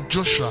upon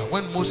Joshua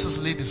when Moses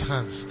laid his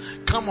hands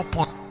come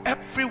upon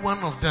every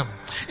one of them.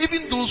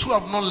 Even those who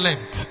have not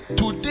learned,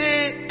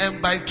 today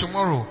and by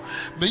tomorrow,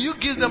 may you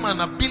give them an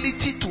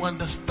ability to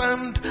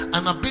understand,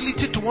 an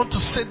ability to want to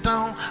sit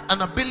down,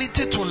 an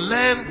ability to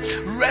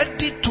learn,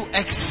 ready to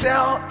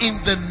excel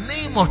in the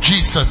name of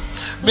Jesus.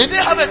 May they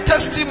have a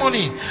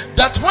testimony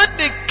that when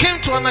they came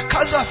to an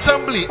Akazo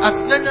assembly at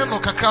Nyanya no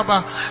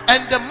Kakraba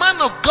and the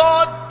man of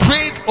God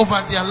prayed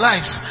over their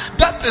lives,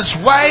 that is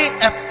why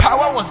a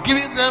power was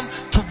given them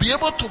to be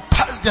able to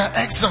pass their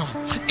exam.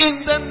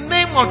 In the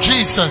name of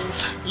Jesus,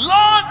 Lord,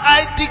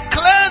 I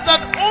declare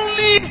that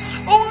only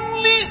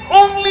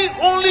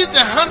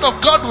the hand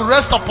of God will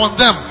rest upon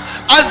them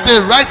as they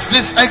write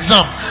this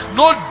exam.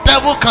 No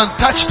devil can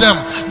touch them.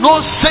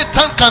 No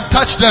Satan can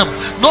touch them.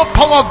 No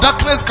power of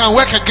darkness can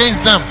work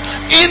against them.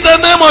 In the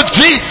name of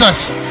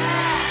Jesus.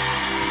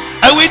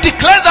 And we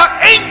declare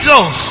that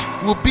angels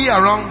will be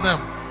around them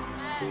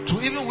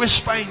to even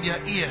whisper in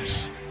their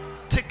ears,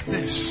 take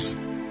this,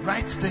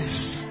 write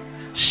this,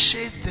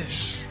 shade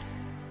this.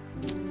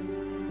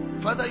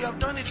 Father, you have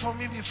done it for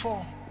me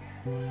before.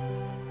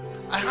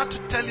 I had to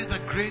tell you the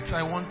grades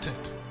I wanted,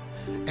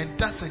 and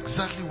that's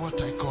exactly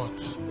what I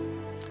got.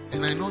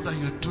 And I know that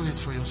you do it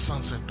for your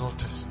sons and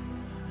daughters.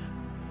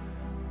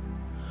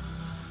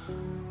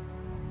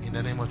 In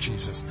the name of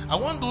Jesus. I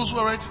want those who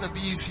are writing the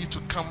BEC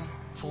to come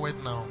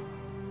forward now.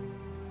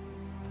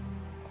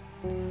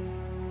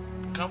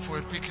 Come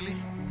forward quickly.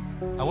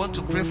 I want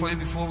to pray for you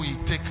before we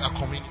take our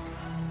communion.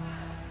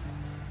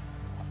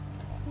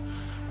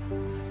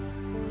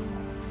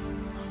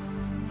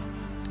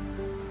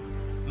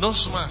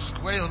 Nose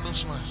mask. Wear your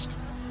nose mask.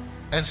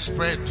 And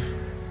spread.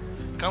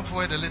 Come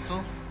forward a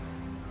little.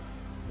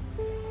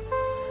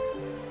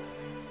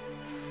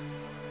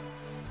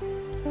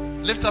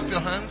 Lift up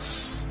your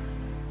hands.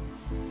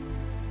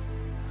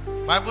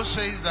 Bible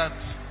says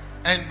that,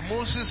 and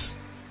Moses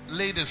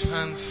laid his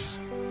hands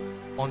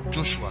on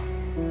Joshua.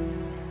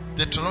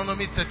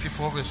 Deuteronomy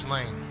 34 verse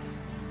 9.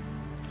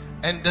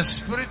 And the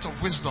spirit of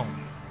wisdom.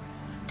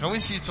 Can we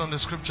see it on the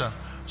scripture?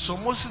 So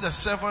Moses, the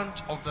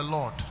servant of the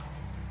Lord.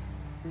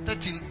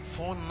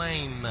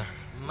 13:4-9,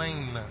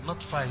 9,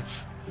 not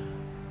 5.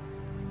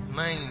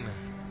 9.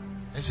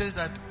 It says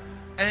that,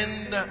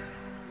 and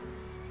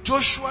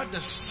Joshua the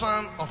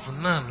son of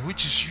Nun,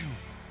 which is you,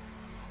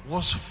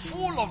 was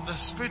full of the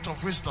spirit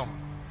of wisdom.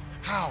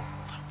 How?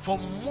 For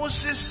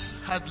Moses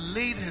had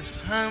laid his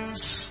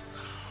hands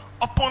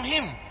upon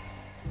him.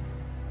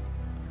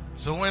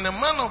 So when a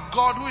man of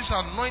God who is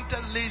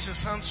anointed lays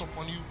his hands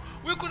upon you,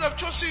 we could have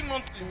chosen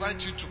not to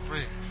invite you to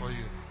pray for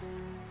you.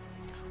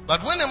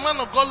 But when a man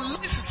of God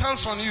lays his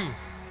hands on you,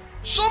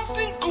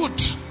 something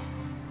good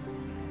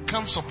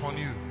comes upon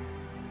you.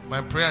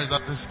 My prayer is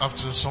that this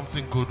afternoon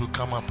something good will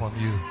come upon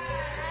you.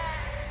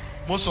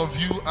 Most of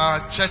you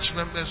are church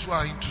members who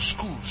are into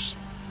schools,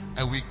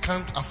 and we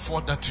can't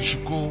afford that you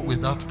should go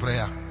without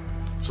prayer.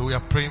 So we are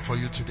praying for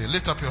you today.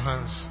 Lift up your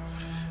hands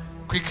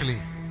quickly.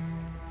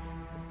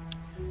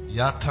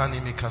 Yatani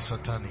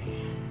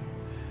mikasatani.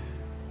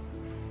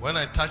 When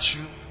I touch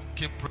you,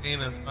 keep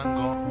praying and thank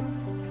God.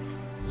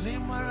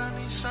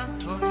 Limarani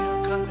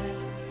santoria kale.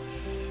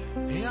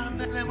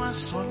 Yandele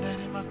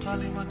masondere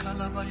matali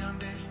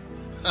makalabayande.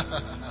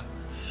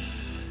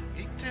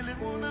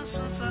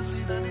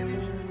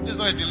 This is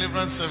not a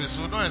deliverance service,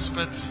 so don't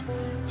expect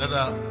that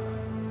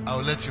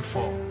I'll let you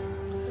fall.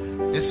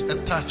 It's a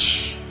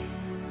touch.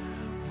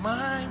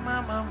 My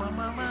mama.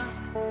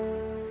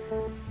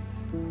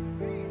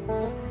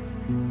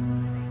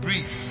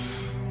 Breathe.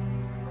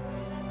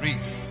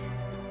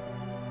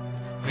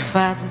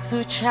 Father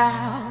to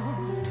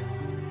child,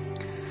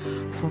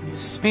 from your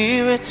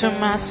spirit to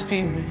my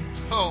spirit.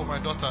 Oh, my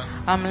daughter.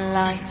 I'm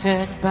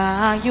lighted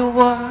by your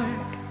word.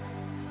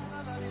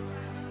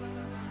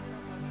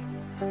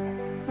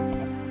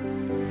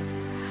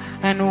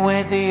 And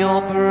with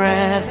your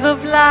breath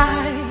of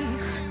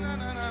life,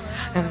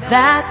 and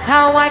that's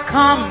how I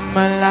come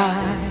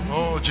alive.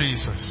 Oh,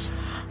 Jesus.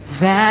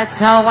 That's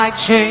how I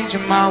change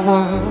my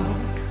world.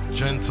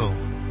 Gentle.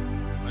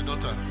 My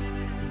daughter.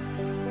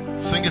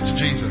 Sing it to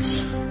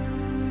Jesus.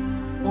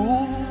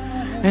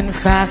 And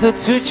Father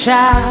to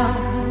child,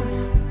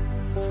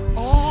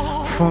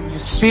 from your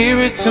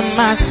spirit to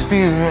my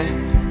spirit,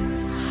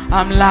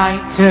 I'm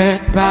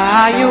lighted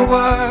by your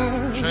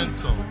word.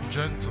 Gentle.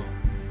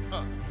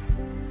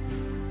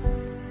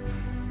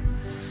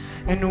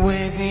 And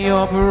with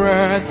your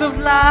breath of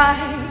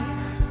life,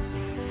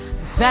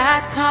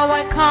 that's how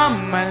I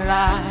come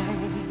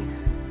alive.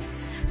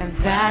 And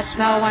that's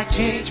how I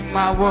change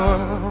my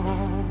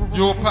world.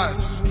 You'll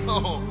pass.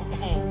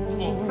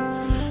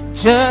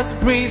 Just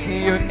breathe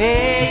your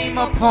name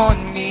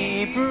upon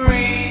me,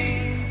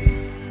 breathe.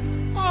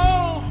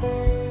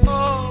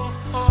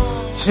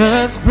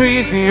 Just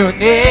breathe your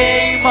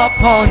name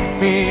upon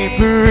me,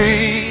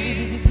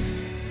 breathe.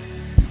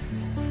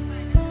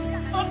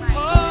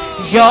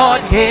 Your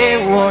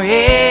name,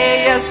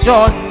 yes,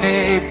 your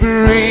name,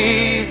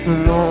 breathe,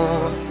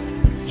 Lord.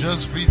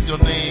 Just breathe your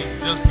name.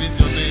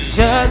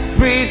 Just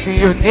breathe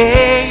your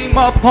name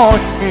upon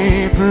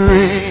me,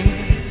 breathe.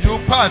 You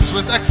pass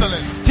with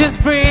excellence.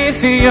 Just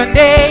breathe your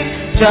name.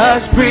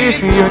 Just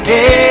breathe your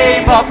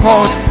name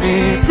upon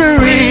me,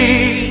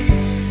 breathe.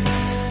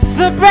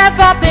 The breath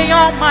of the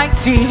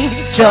Almighty.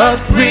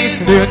 Just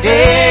breathe your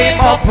name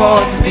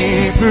upon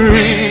me,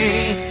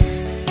 breathe.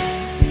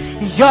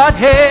 Your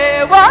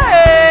name,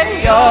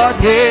 your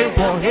name,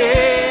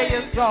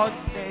 yes, your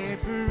name,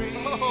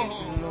 breathe,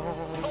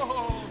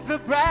 Lord. The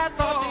breath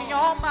of the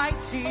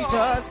Almighty,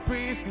 just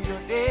breathe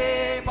your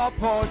name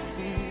upon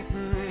me,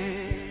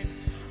 breathe.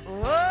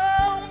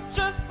 Oh,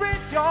 just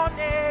breathe your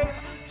name,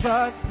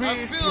 just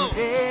breathe your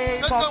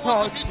name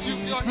upon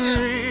me,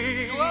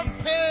 breathe.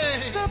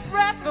 The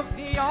breath of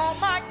the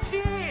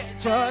Almighty,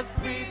 just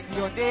breathe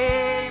your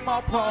name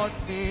upon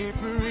me,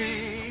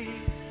 breathe.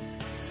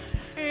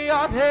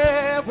 Your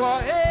name,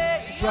 your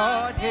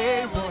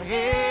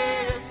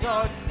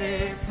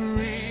name,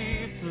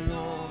 breathe,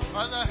 Lord.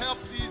 Father, help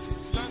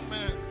these young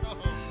men.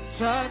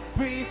 Just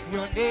breathe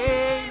your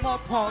name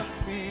upon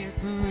me,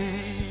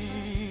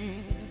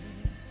 breathe.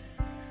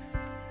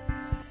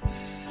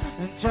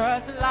 And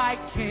just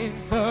like in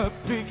the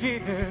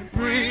beginning,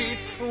 breathe.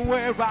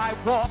 Where I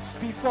was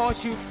before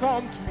you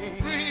formed me,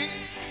 breathe.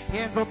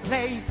 In the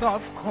place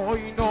of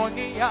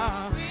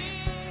koinonia.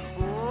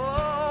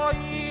 Oh,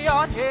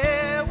 your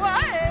name,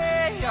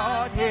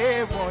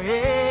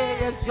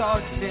 yes, your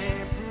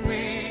name,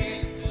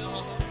 breathe.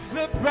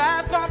 The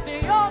breath of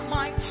the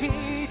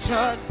Almighty,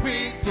 just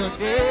breathe your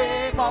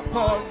name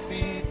upon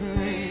me,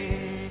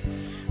 breathe.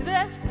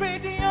 Just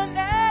breathe your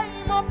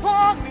name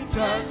upon me,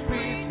 just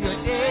breathe your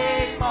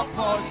name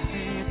upon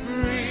me,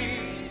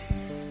 breathe.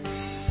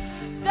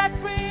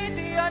 Just breathe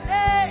your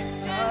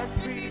name.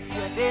 Just breathe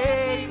your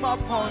name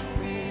upon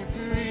me.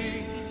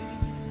 Breathe.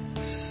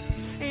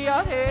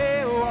 Your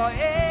name, oh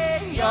hey,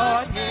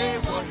 your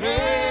name, oh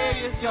hey,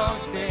 is your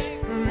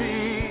name.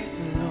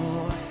 Breathe,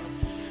 Lord.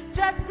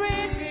 Just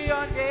breathe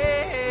your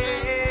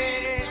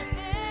name.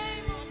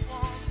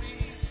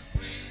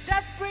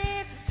 Just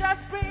breathe,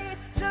 just breathe,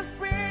 just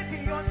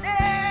breathe your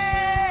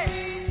name.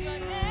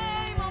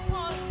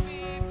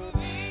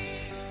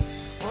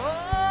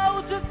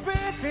 Oh, just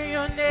breathe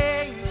your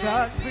name.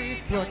 Just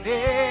breathe your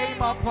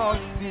name upon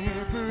me.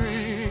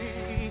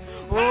 Breathe.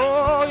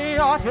 Oh,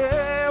 your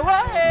name,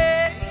 oh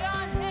hey.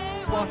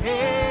 Oh,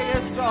 hey,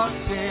 it's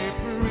Sunday,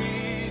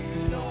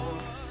 breathe, Lord.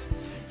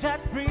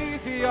 Just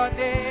breathe your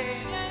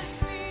name. Just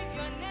breathe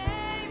your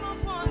name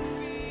upon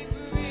me,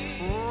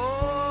 breathe. Oh,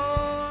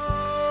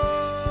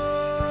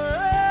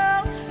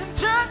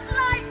 just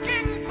like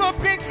in the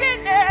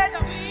beginning,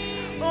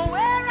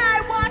 where I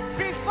was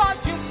before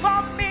you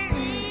found me,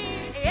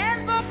 in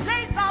the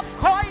place of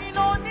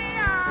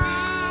koinonia.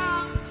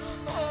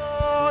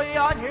 Oh,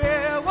 your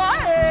name, oh,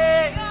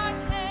 hey.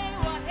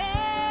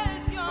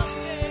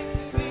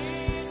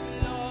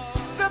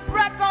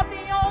 Of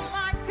the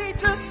Almighty,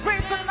 just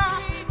breathe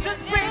enough,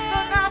 just breathe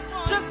enough,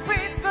 just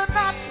breathe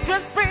enough,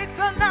 just breathe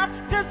enough,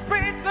 just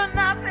breathe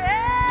enough.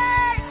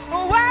 Hey,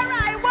 where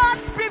I was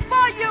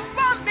before you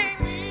found me,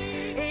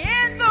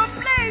 in the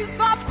place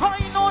of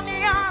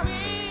koinonia,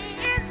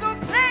 in the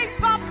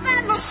place of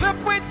fellowship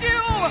with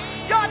you.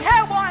 Yod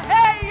hey, what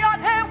hey, yod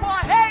hey,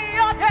 what hey,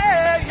 yod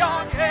hey,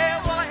 yod hey,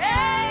 what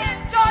hey,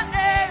 it's your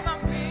name.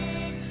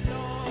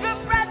 The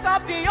breath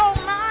of the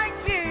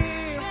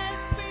Almighty.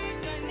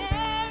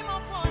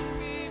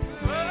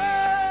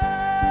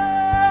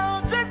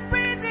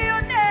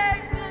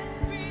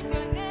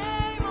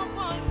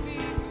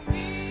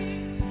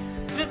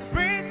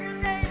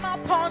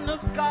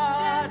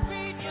 God,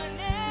 breathe your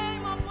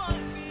name upon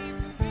me,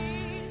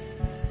 breathe.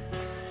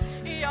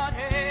 Your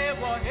name,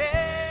 oh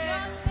hey,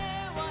 your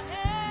name, oh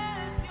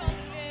hey, your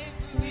name,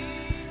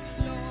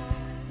 breathe, Lord.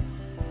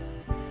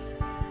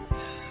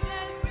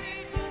 Just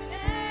breathe your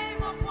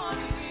name upon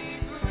me,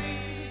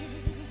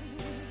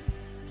 breathe.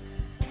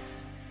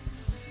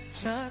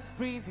 Just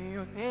breathe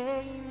your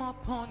name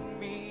upon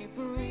me,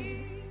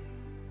 breathe.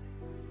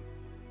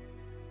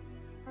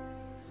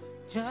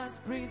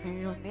 Just breathe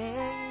your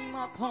name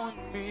upon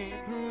me,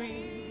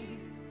 breathe.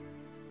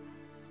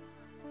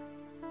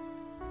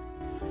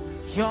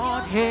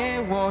 Your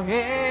name, oh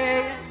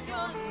hey,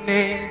 your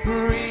name,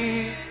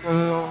 breathe,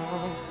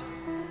 Lord.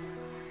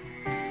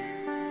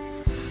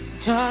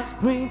 Just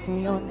breathe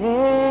your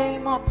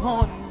name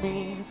upon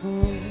me,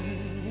 breathe.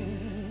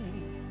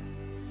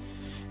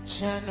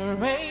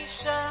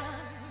 Generations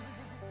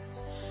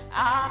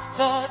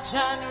after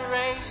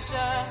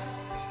generation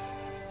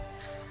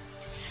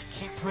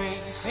keep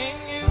praising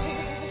you,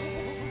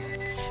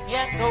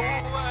 yet no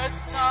word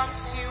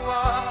sums you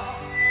up.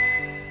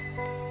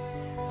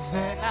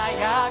 Then I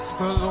asked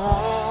the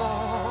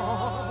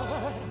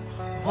Lord,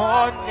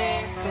 what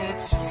name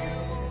fits you?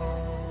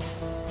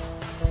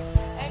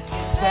 And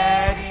he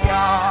said,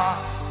 yeah.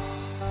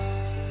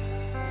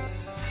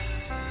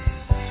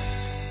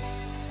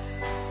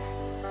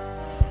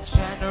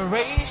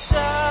 Generation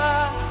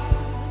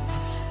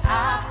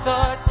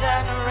after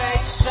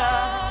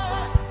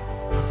generation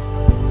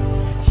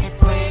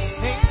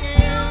praising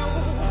you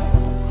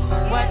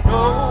when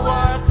no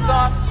one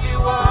sums you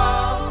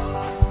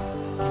up.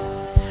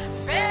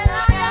 Then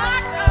I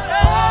asked the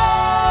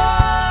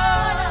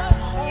Lord,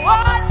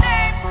 what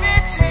name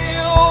fits you?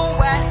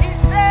 When he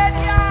said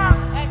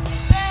yeah, and he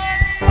said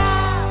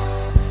yeah.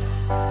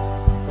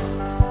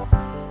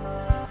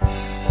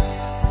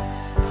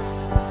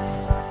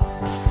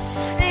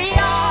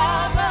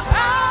 You're the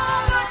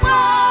Holy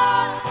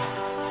One,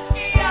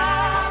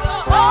 you're the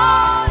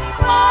Holy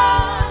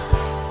One.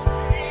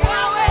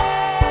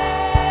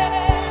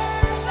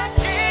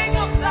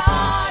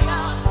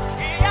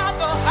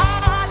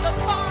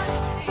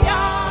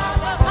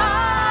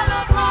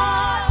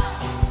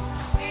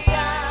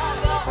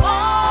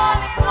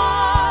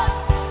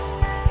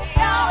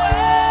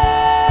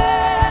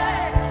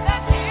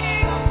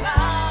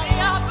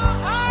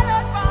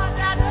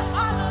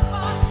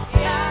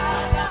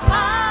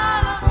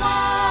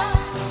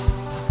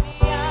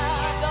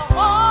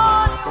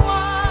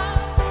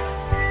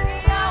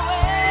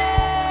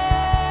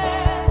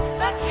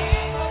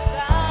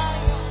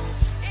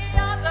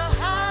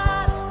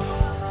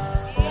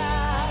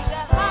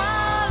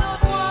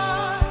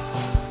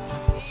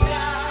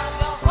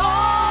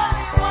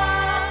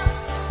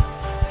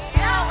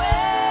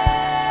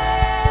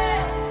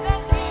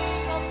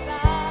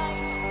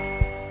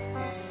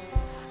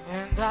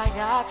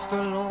 asked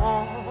the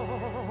Lord,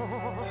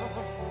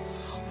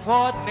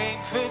 what name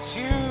fits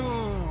you?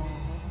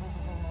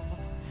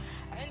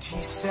 And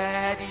he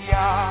said,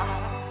 yeah.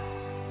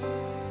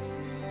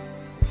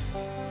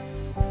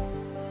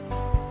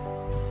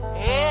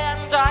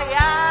 And I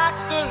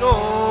asked the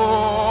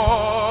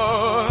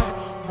Lord,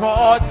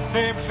 what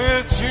name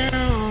fits you?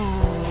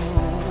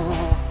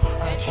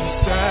 And he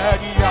said,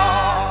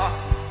 yeah.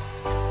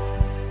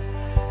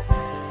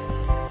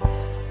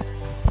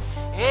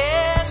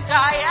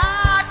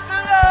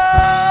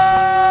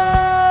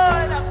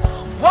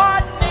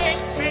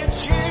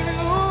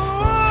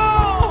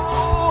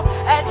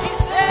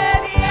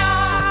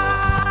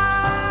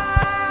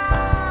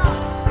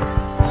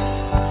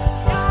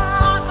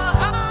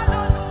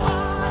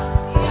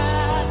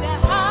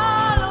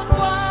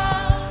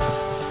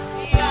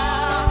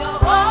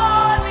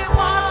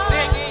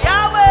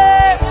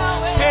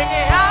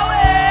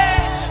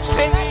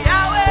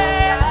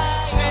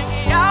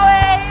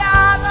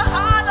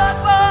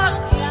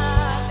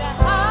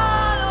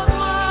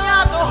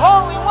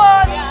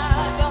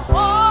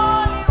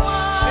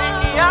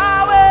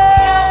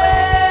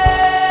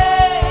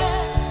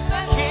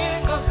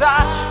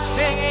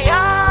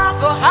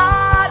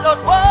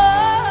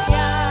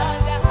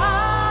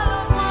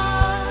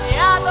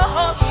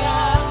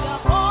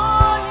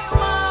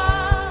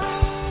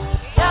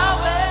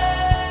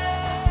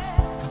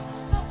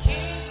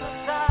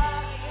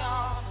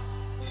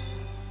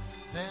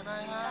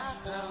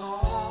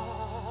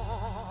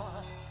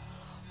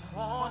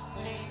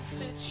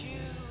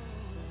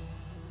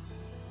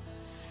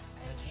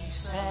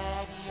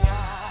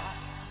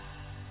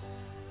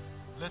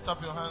 Lift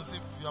up your hands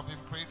if you have been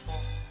prayed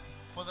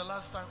for the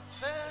last time.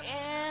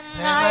 And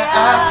I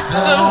asked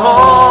the Lord,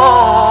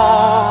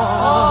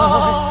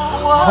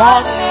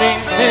 what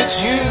name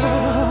fits you?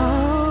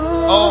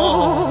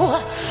 Oh,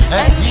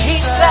 And he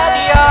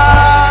said,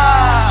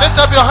 yeah. lift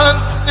up your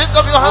hands. Lift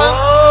up your hands.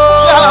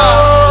 Oh.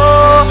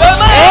 Yeah. And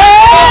I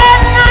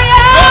asked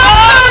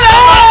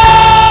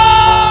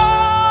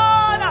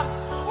the Lord,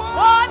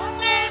 what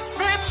name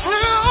fits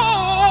you?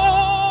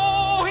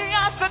 He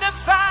answered in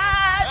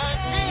fact,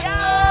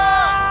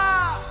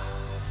 yeah.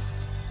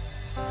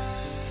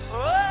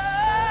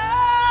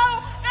 Oh,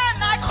 and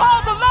I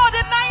called the Lord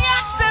and I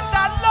asked him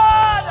that,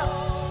 Lord,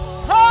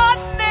 what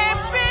name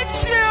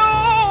fits you?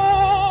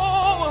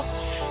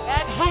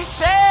 And he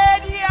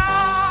said, yeah.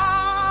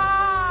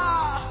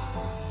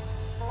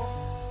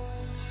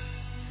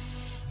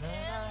 And I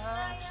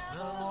asked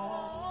the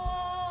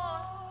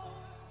Lord,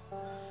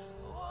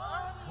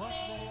 what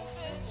name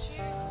fits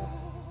you?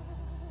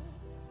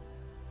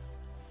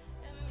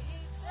 And he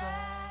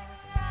said,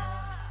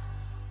 yeah.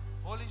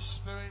 Holy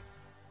Spirit,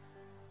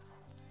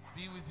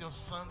 be with your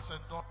sons and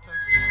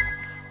daughters.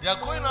 They are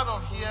going out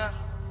of here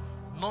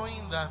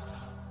knowing that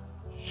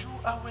you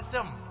are with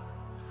them.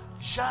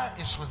 Yah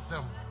is with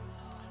them.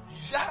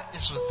 Yah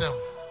is with them.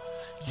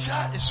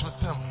 Yah is with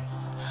them.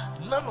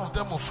 None of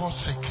them will fall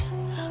sick.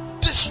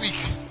 This week,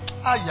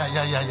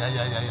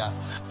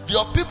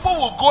 your people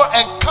will go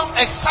and come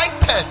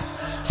excited.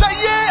 Say,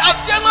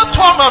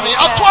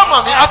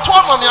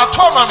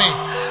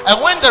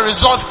 and when the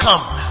results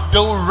come, they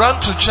will run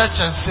to church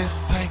and say,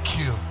 thank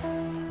you.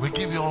 We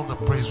give you all the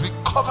praise. We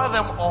cover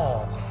them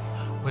all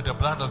with the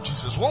blood of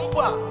Jesus.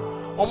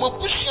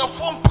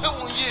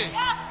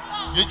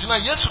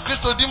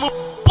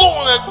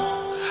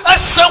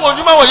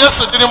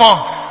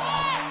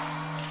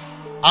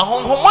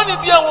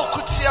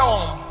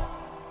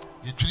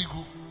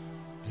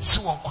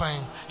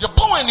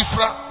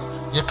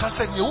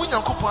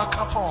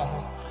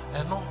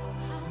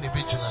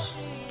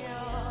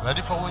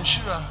 Ready for one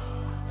shira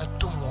at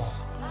two more.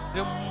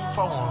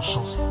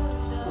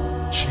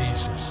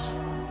 Jesus.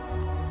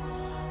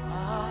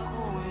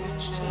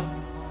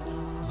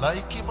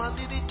 Like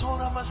Imandidi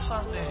Tora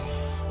Masande.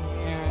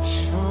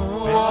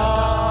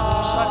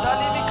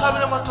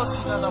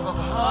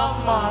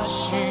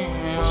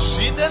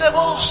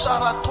 Sindelebo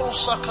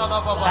Saratosa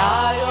Kalababa.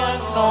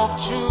 Lion of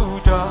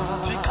Judah.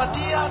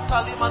 Tikadia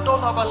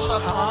Talimadola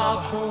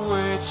Basata.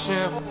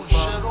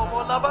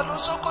 Sherobo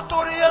Labaluso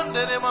Kotorian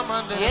de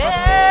Mamande.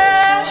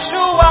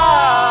 Yeshua.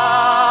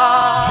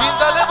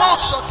 Sindelebo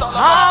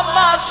Sotala.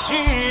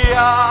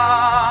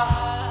 Hamashiach.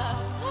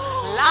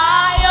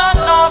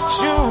 Lion of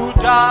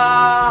Judah.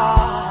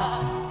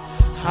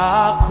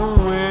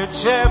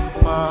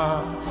 Hakuechema.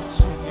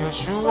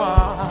 Yeshua.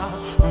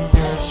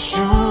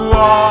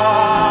 Yeshua.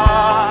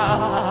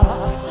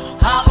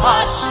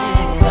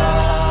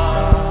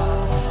 Hamashiach.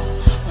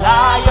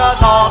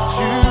 Lion of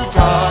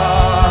Judah.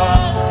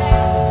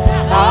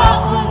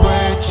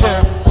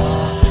 Hakuechema.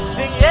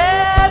 Sing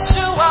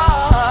Yeshua.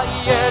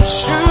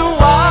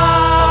 Yeshua.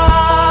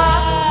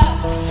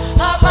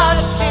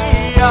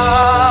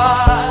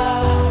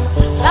 Hamashiach.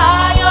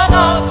 Lion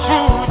of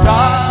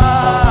Judah.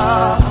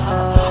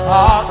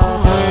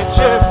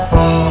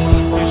 Hakuechema.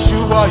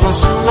 Yeshua,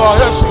 Yeshua,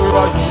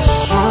 Yeshua,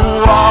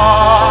 Yeshua.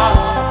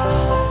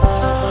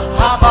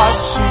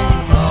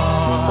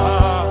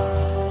 Hamashiach.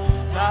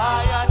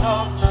 Lion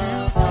of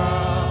Judah.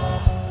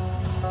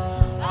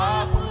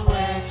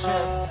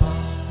 Hakuechema.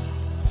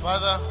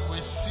 Father, we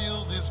seal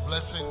this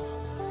blessing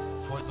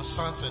for your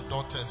sons and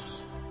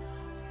daughters.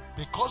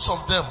 Because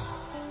of them,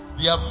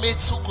 their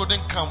mates who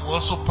couldn't come will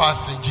also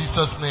pass in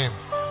Jesus' name.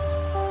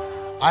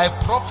 I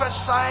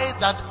prophesy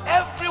that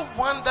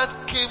everyone that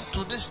came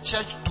to this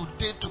church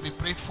today to be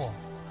prayed for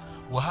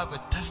will have a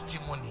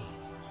testimony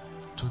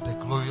to the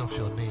glory of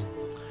your name.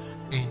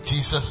 In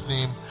Jesus'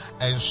 name.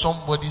 And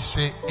somebody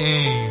say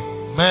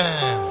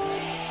amen.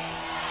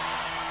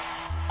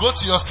 Go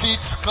to your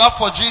seats. Clap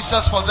for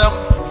Jesus for them.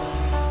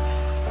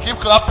 Keep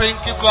clapping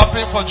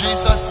for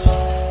Jesus.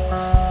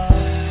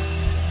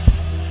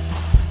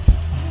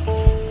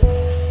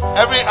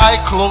 Every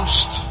eye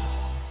closed.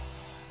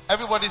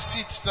 Everybody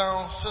sit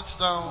down,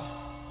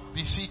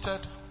 be seated.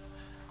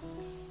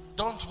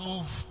 Don't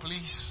move,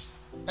 please.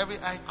 Every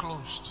eye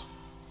closed.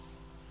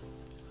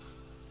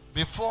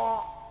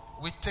 Before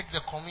we take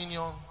the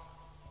communion,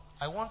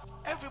 I want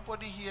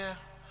everybody here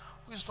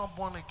who is not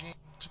born again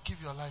to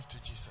give your life to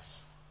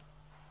Jesus.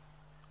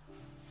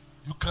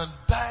 You can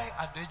die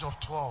at the age of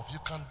 12. You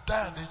can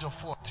die at the age of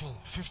 14,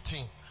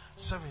 15,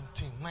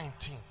 17,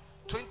 19,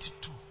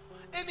 22.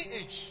 Any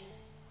age.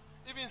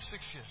 Even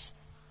 6 years.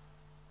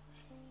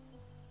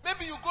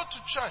 Maybe you go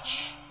to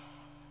church,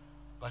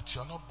 but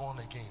you're not born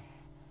again.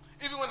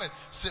 Even when I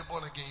say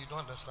born again, you don't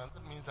understand.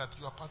 That means that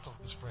you are part of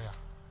this prayer.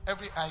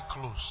 Every eye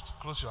closed.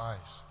 Close your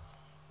eyes.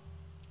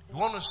 You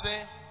want to say,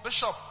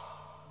 Bishop,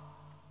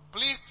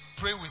 please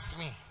pray with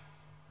me.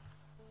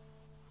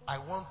 I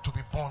want to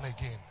be born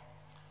again.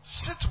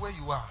 Sit where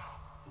you are,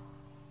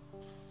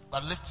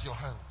 but lift your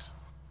hand.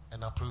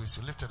 And I'll pray with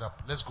you. Lift it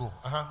up. Let's go.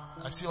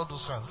 I see all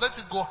those hands. Let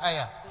it go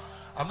higher.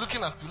 I'm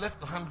looking at you. Let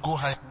your hand go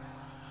higher.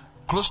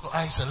 Close your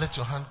eyes and let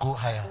your hand go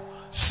higher.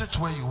 Sit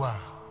where you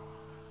are.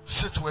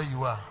 Sit where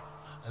you are.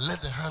 And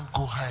let the hand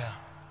go higher.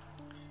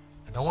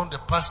 And I want the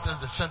pastors,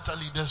 the center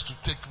leaders to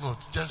take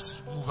note.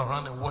 Just move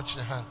around and watch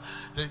the hand.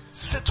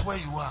 Sit where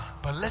you are,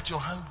 but let your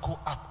hand go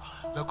up.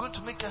 We're going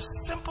to make a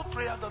simple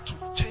prayer that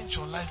will change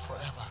your life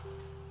forever.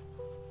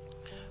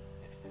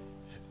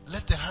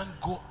 Let the hand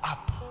go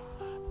up,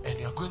 and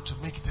you're going to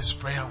make this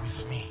prayer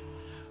with me.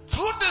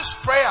 Through this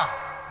prayer,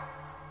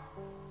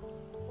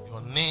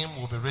 your name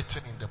will be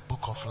written in the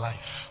book of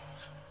life.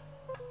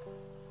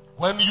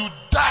 When you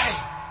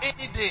die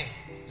any day,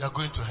 you're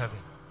going to heaven.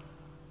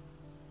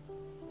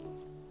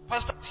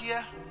 Pastors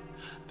here,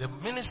 the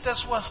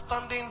ministers who are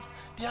standing,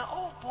 they are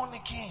all born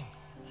again.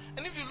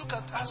 And if you look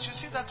at us, you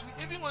see that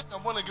even when we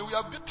are born again, we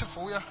are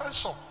beautiful, we are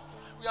handsome,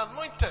 we are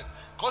anointed.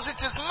 Because it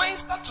is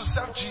nicer to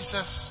serve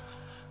Jesus,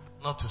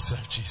 not to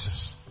serve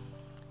Jesus.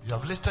 You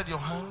have lifted your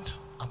hand.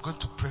 I'm going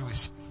to pray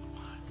with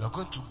you. You are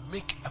going to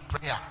make a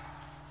prayer.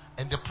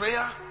 And the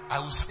prayer, I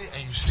will say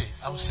and you say.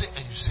 I will say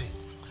and you say.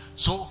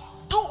 So,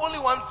 do only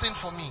one thing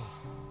for me.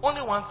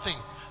 Only one thing.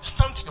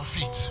 Stand to your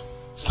feet.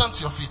 Stand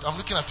to your feet. I'm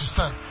looking at you.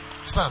 Stand.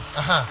 Stand.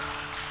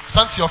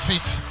 Stand to your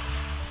feet.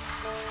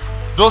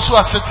 Those who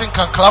are sitting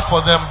can clap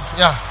for them.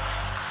 Yeah.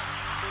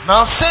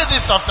 Now say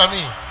this after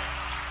me.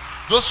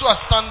 Those who are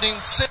standing,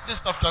 say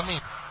this after me.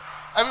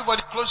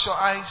 Everybody close your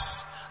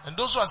eyes. And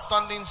those who are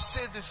standing,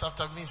 say this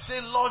after me.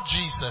 Say, Lord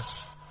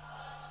Jesus.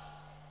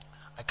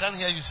 I can't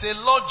hear you. Say,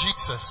 Lord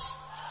Jesus.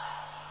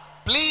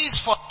 Please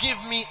forgive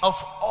me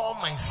of all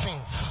my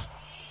sins.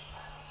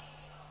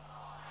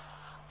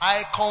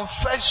 I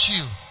confess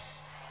you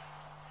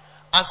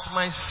as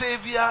my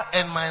Savior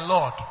and my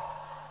Lord.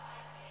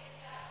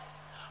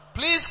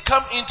 Please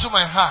come into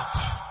my heart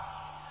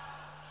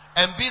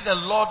and be the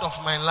Lord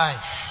of my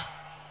life.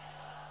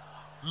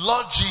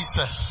 Lord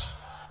Jesus,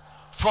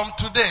 from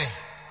today,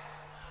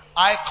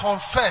 I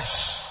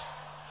confess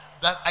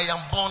that I am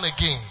born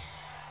again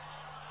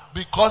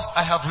because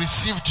I have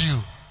received you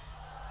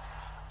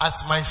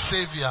as my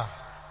Savior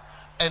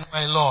and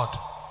my Lord.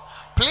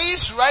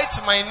 Please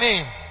write my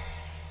name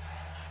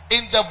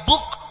in the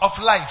book of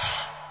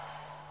life.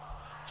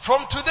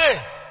 From today,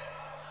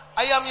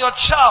 I am your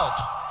child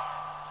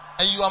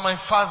and you are my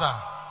father.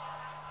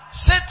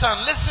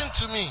 Satan,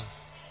 listen to me.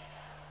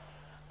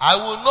 I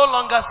will no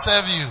longer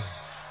serve you.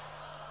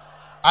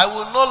 I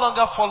will no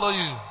longer follow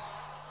you.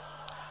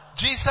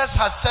 Jesus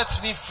has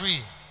set me free.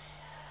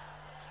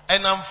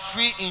 And I'm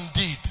free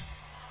indeed.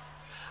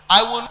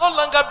 I will no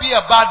longer be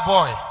a bad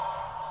boy.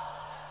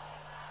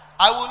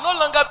 I will no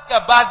longer be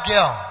a bad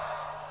girl.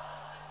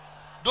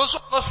 Those who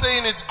are not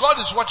saying it, God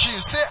is watching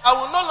you. Say, I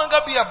will no longer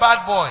be a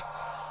bad boy.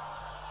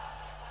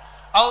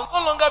 I will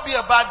no longer be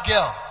a bad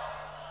girl.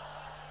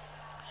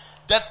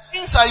 The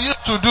things I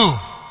used to do,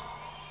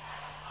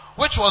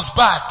 which was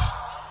bad,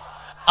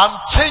 I'm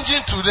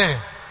changing today.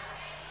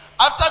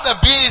 After the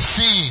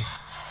BAC,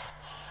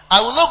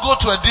 I will not go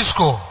to a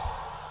disco.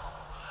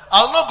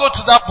 I will not go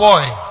to that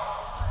boy.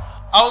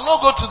 I will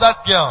not go to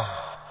that girl.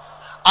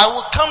 I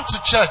will come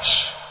to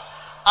church.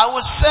 I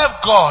will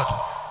serve God.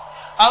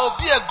 I will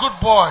be a good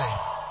boy.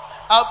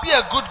 I'll be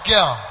a good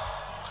girl.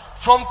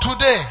 From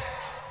today,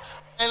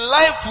 and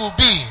life will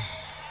be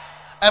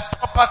a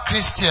proper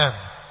Christian.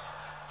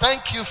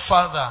 Thank you,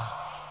 Father,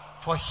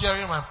 for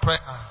hearing my prayer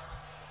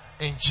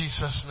in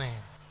Jesus'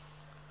 name.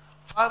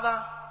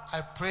 Father,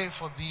 I pray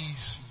for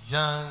these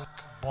young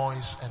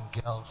boys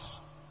and girls.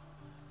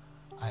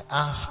 I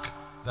ask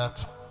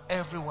that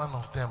every one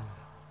of them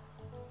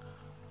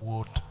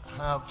would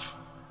have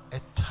a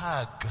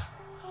tag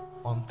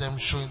on them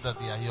showing that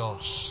they are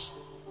yours.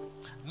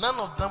 None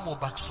of them will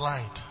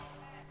backslide.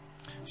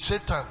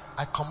 Satan,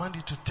 I command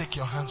you to take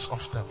your hands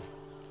off them.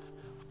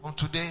 From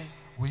today,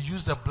 we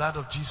use the blood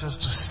of Jesus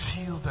to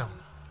seal them.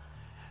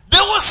 They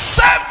will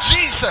serve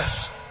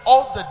Jesus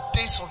all the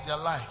days of their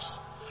lives.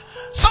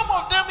 Some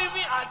of them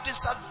even are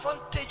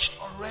disadvantaged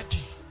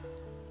already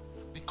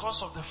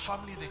because of the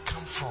family they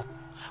come from.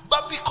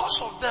 But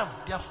because of them,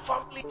 their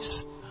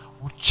families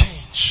will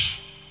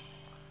change.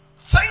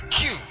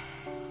 Thank you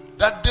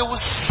that they will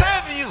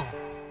serve you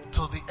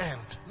till the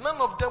end.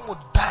 None of them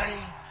will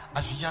die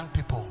as young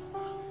people,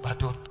 but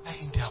they will die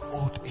in their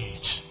old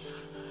age.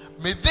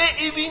 May they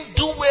even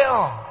do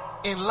well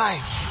in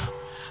life.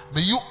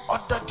 May you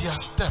order their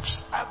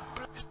steps. I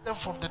bless them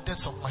from the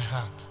depths of my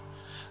heart.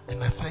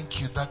 And I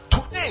thank you that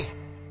today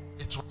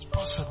it was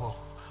possible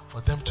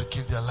for them to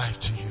give their life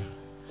to you.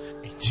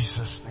 In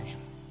Jesus' name.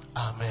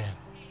 Amen.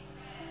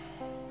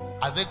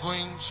 Are they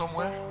going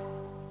somewhere?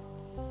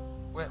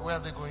 Where are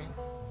they going?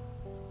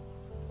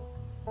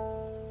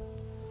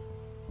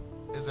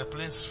 Is the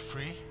place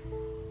free?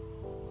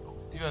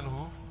 You and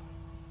who?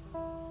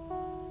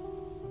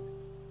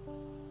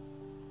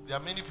 There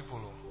are many people.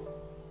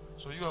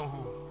 So you and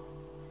who?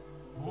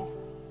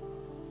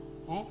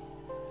 Who?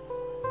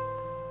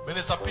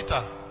 Minister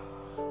Peter,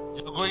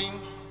 you're going.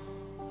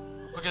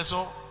 Okay,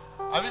 so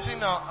Have you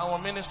seen our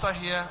minister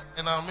here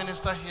and our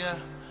minister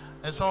here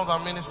and some of our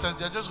ministers?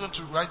 They're just going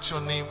to write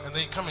your name and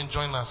then you come and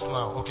join us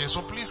now. Okay,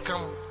 so please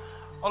come.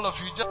 All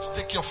of you, just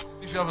take your phone.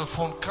 If you have a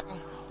phone, come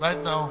right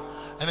now.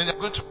 And then they're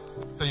going to,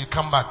 then you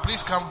come back.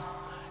 Please come.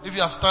 If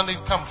you are standing,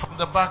 come from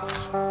the back.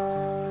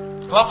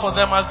 Clap for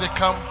them as they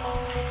come.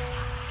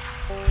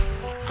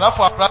 Clap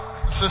for our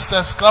brothers and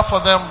sisters. Clap for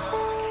them.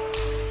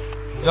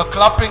 Your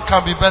clapping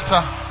can be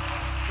better.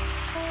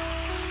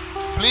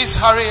 Please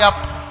hurry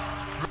up.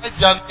 Write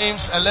their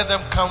names and let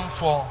them come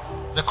for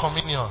the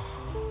communion.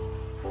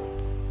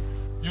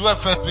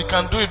 UFS, we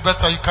can do it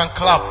better. You can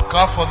clap.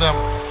 Clap for them.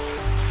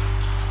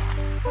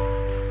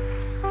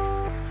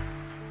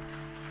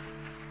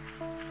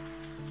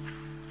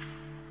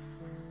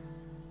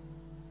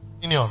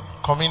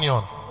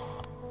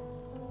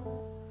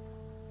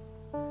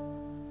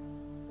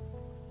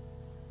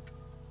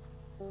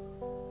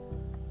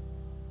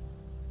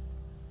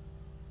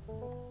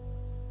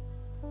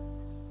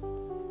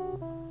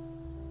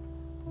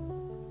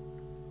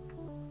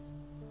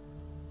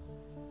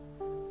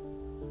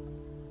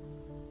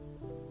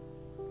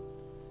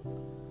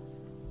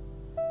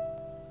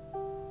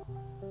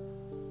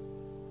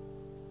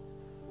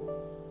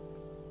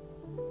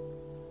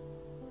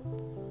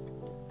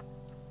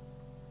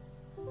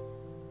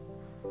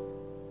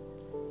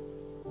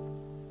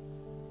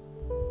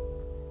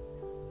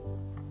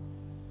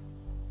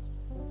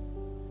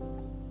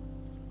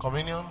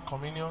 Communion.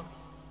 Communion.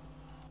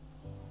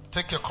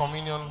 Take your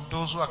communion.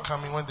 Those who are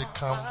coming, when they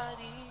come,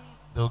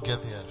 they'll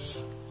get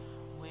theirs.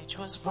 Which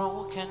was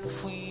broken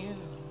for you.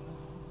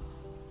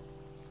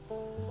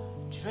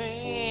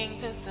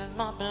 Drink, this is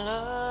my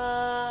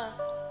blood,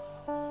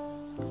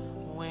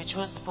 which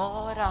was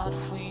poured out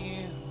for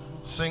you.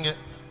 Sing it.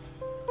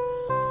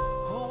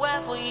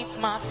 Whoever eats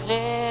my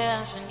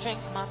flesh and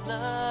drinks my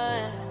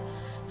blood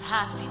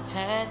has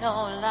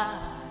eternal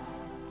life.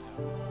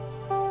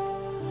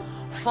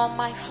 For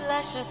my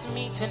flesh is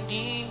meat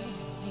indeed,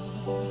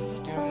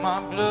 and my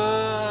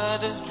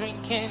blood is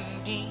drink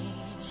indeed.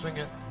 Sing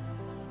it.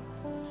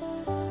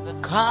 The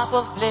cup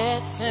of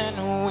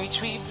blessing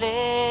which we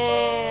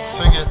bless.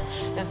 Sing it.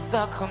 Is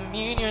the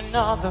communion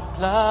of the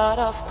blood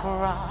of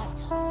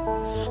Christ.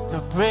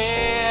 The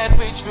bread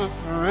which we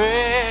break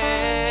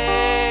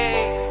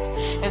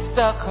is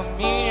the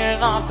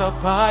communion of the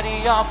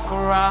body of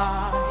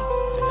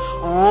Christ.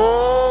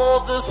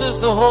 Oh, this is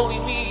the holy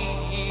meal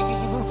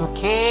that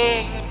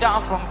came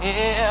down from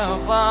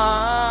heaven.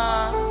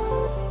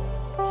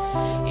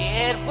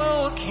 It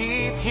will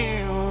keep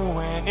you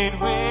and it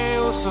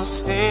will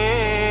sustain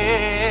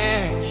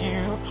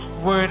you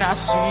when I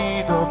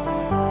see the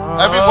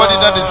blood. Everybody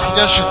that is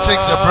here should take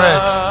the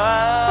bread.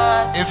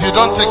 If you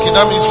don't take it,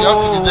 that means you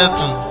have to be there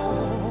to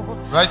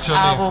write your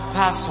name. I will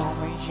pass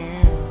over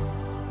you.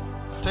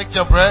 Take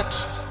your bread.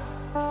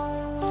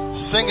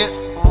 Sing it.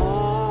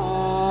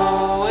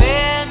 Oh,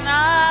 when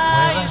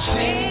I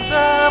see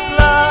the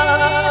blood.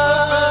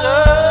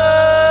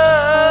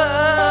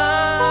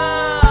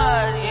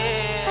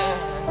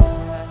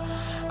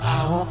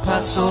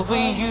 Pass over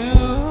you.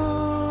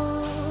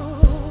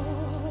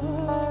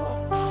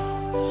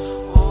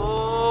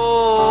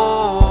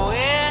 Oh,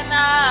 when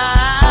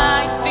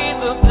I see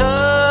the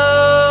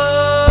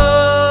blood.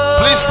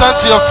 Please stand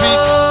to your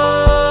feet.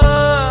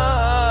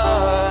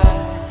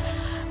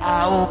 I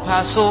will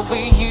pass over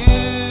you.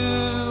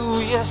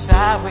 Yes, I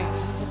will.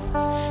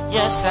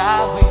 Yes, I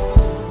will.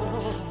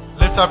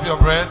 Lift up your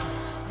bread.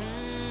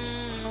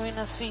 When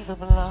I see the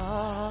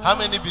blood. How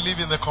many believe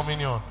in the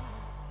communion?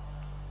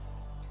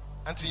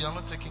 Auntie, you're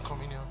not taking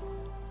communion.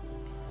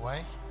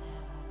 Why?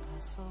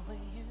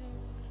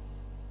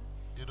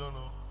 You don't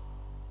know.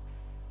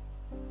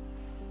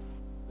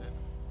 Then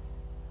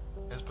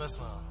it's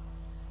personal.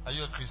 Are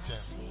you a Christian?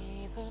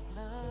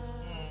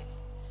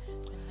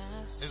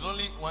 There's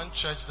only one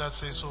church that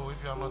says so.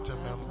 If you are not a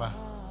member,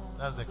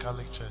 that's the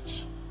Catholic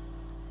Church.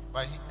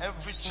 But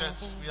every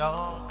church, we are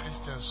all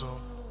Christians. So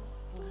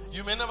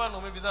you may never know.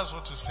 Maybe that's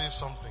what to save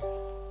something.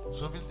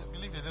 So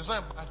believe it. There's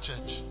not a bad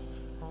church.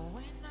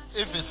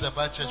 If it's a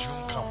bad church, you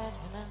won't come.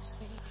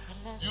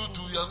 You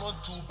two, you're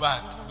not too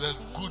bad. You're a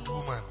good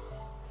woman.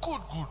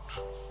 Good.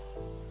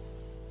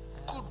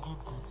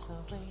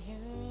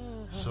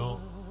 So,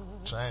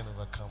 try and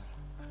overcome.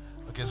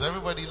 Okay, so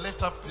everybody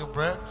lift up your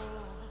bread.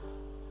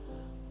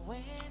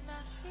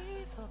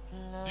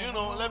 You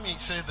know, let me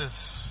say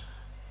this.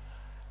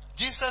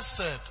 Jesus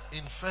said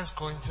in 1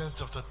 Corinthians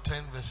chapter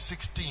 10 verse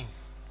 16,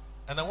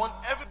 and I want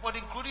everybody,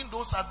 including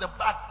those at the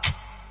back,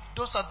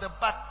 those at the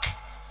back,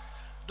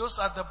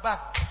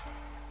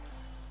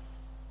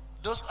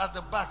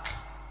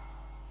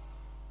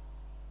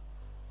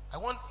 I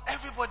want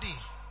everybody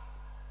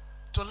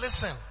to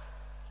listen.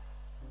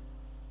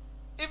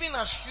 Even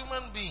as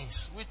human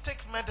beings, we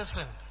take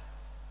medicine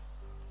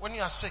when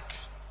you are sick.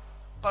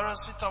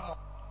 Paracetamol.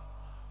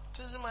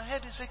 My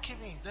head is aching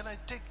me, then I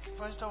take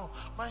paracetamol.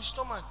 My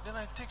stomach, then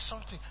I take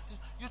something.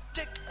 You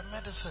take a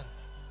medicine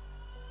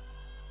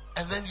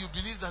and then you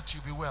believe that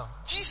you'll be well.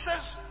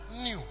 Jesus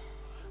knew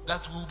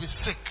that we'll be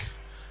sick.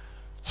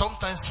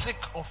 Sometimes sick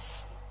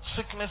of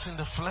sickness in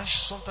the flesh,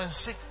 sometimes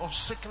sick of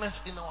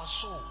sickness in our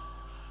soul.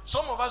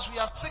 Some of us, we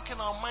are sick in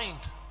our mind.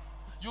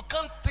 You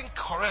can't think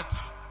correct.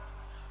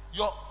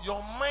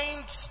 Your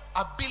mind's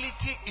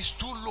ability is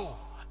too low.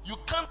 You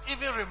can't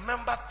even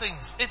remember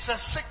things. It's a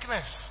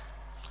sickness.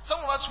 Some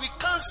of us, we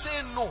can't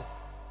say no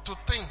to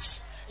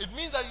things. It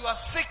means that you are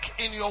sick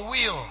in your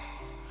will.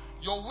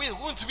 Your will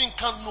won't even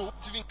can no,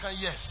 won't even can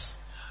yes.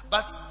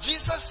 But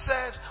Jesus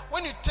said,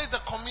 when you take the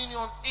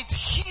communion, it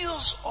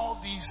heals all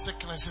these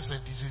sicknesses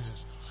and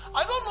diseases.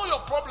 I don't know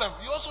your problem.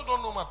 You also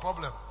don't know my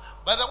problem.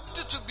 But I want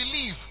you to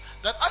believe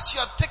that as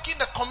you are taking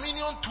the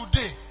communion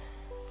today,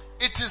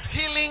 it is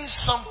healing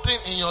something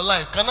in your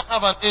life. Can I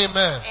have an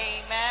amen?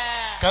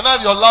 Amen. Can I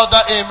have your louder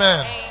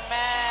amen?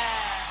 Amen.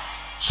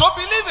 So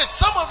believe it.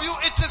 Some of you,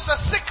 it is a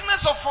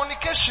sickness of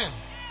fornication.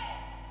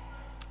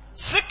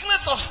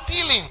 Sickness of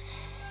stealing.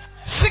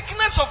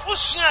 Sickness of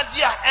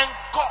ushiadia and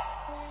ko.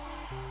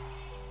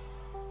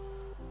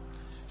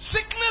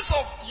 Sickness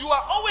of, you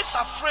are always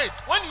afraid.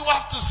 When you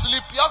have to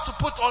sleep, you have to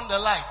put on the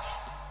light.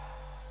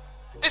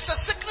 It's a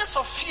sickness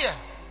of fear.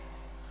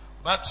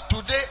 But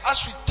today,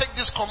 as we take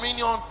this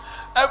communion,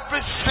 every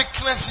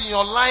sickness in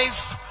your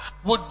life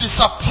will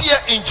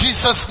disappear in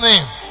Jesus'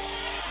 name.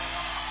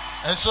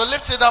 And so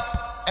lift it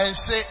up and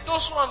say,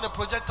 those who are on the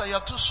projector, you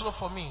are too slow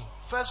for me.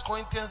 1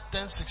 Corinthians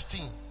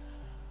 10:16.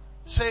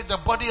 Say the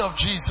body of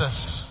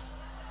Jesus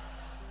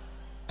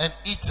and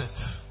eat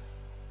it.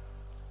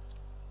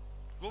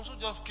 Those who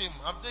just came,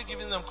 have they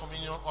given them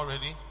communion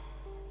already?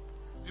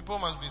 People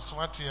must be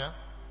smart here.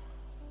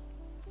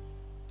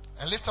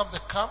 And lift up the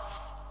cup.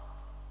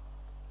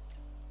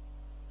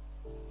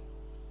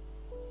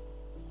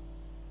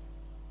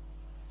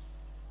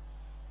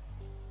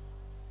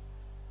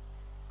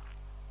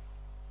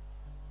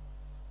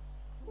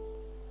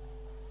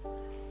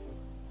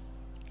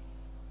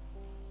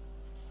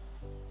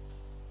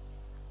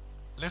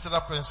 Lift it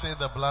up and say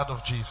the blood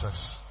of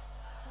Jesus.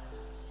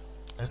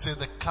 And say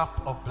the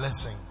cup of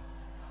blessing.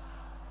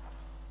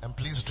 And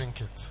please drink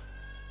it.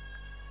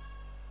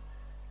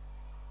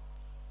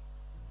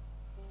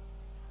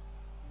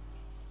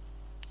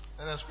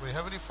 Let us pray.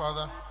 Heavenly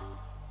Father,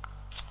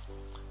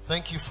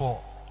 thank you for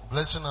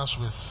blessing us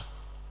with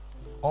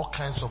all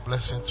kinds of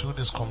blessings through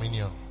this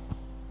communion.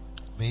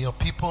 May your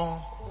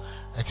people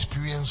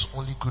experience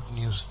only good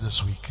news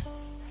this week.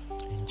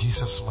 In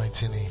Jesus'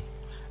 mighty name.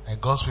 And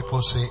God's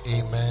people say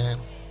amen.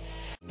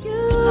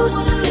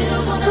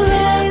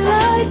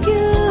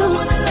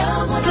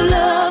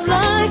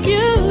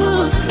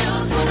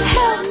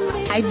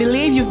 I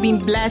believe you've been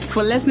blessed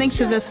for listening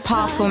to this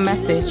powerful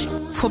message.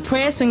 For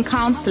prayers and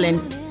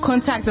counseling,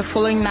 contact the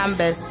following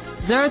numbers: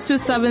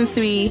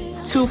 0273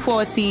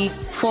 240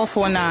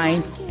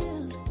 449,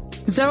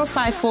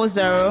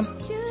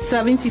 0540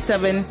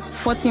 77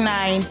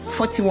 49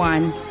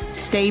 41.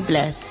 Stay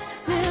blessed.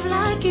 Live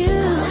like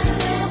you.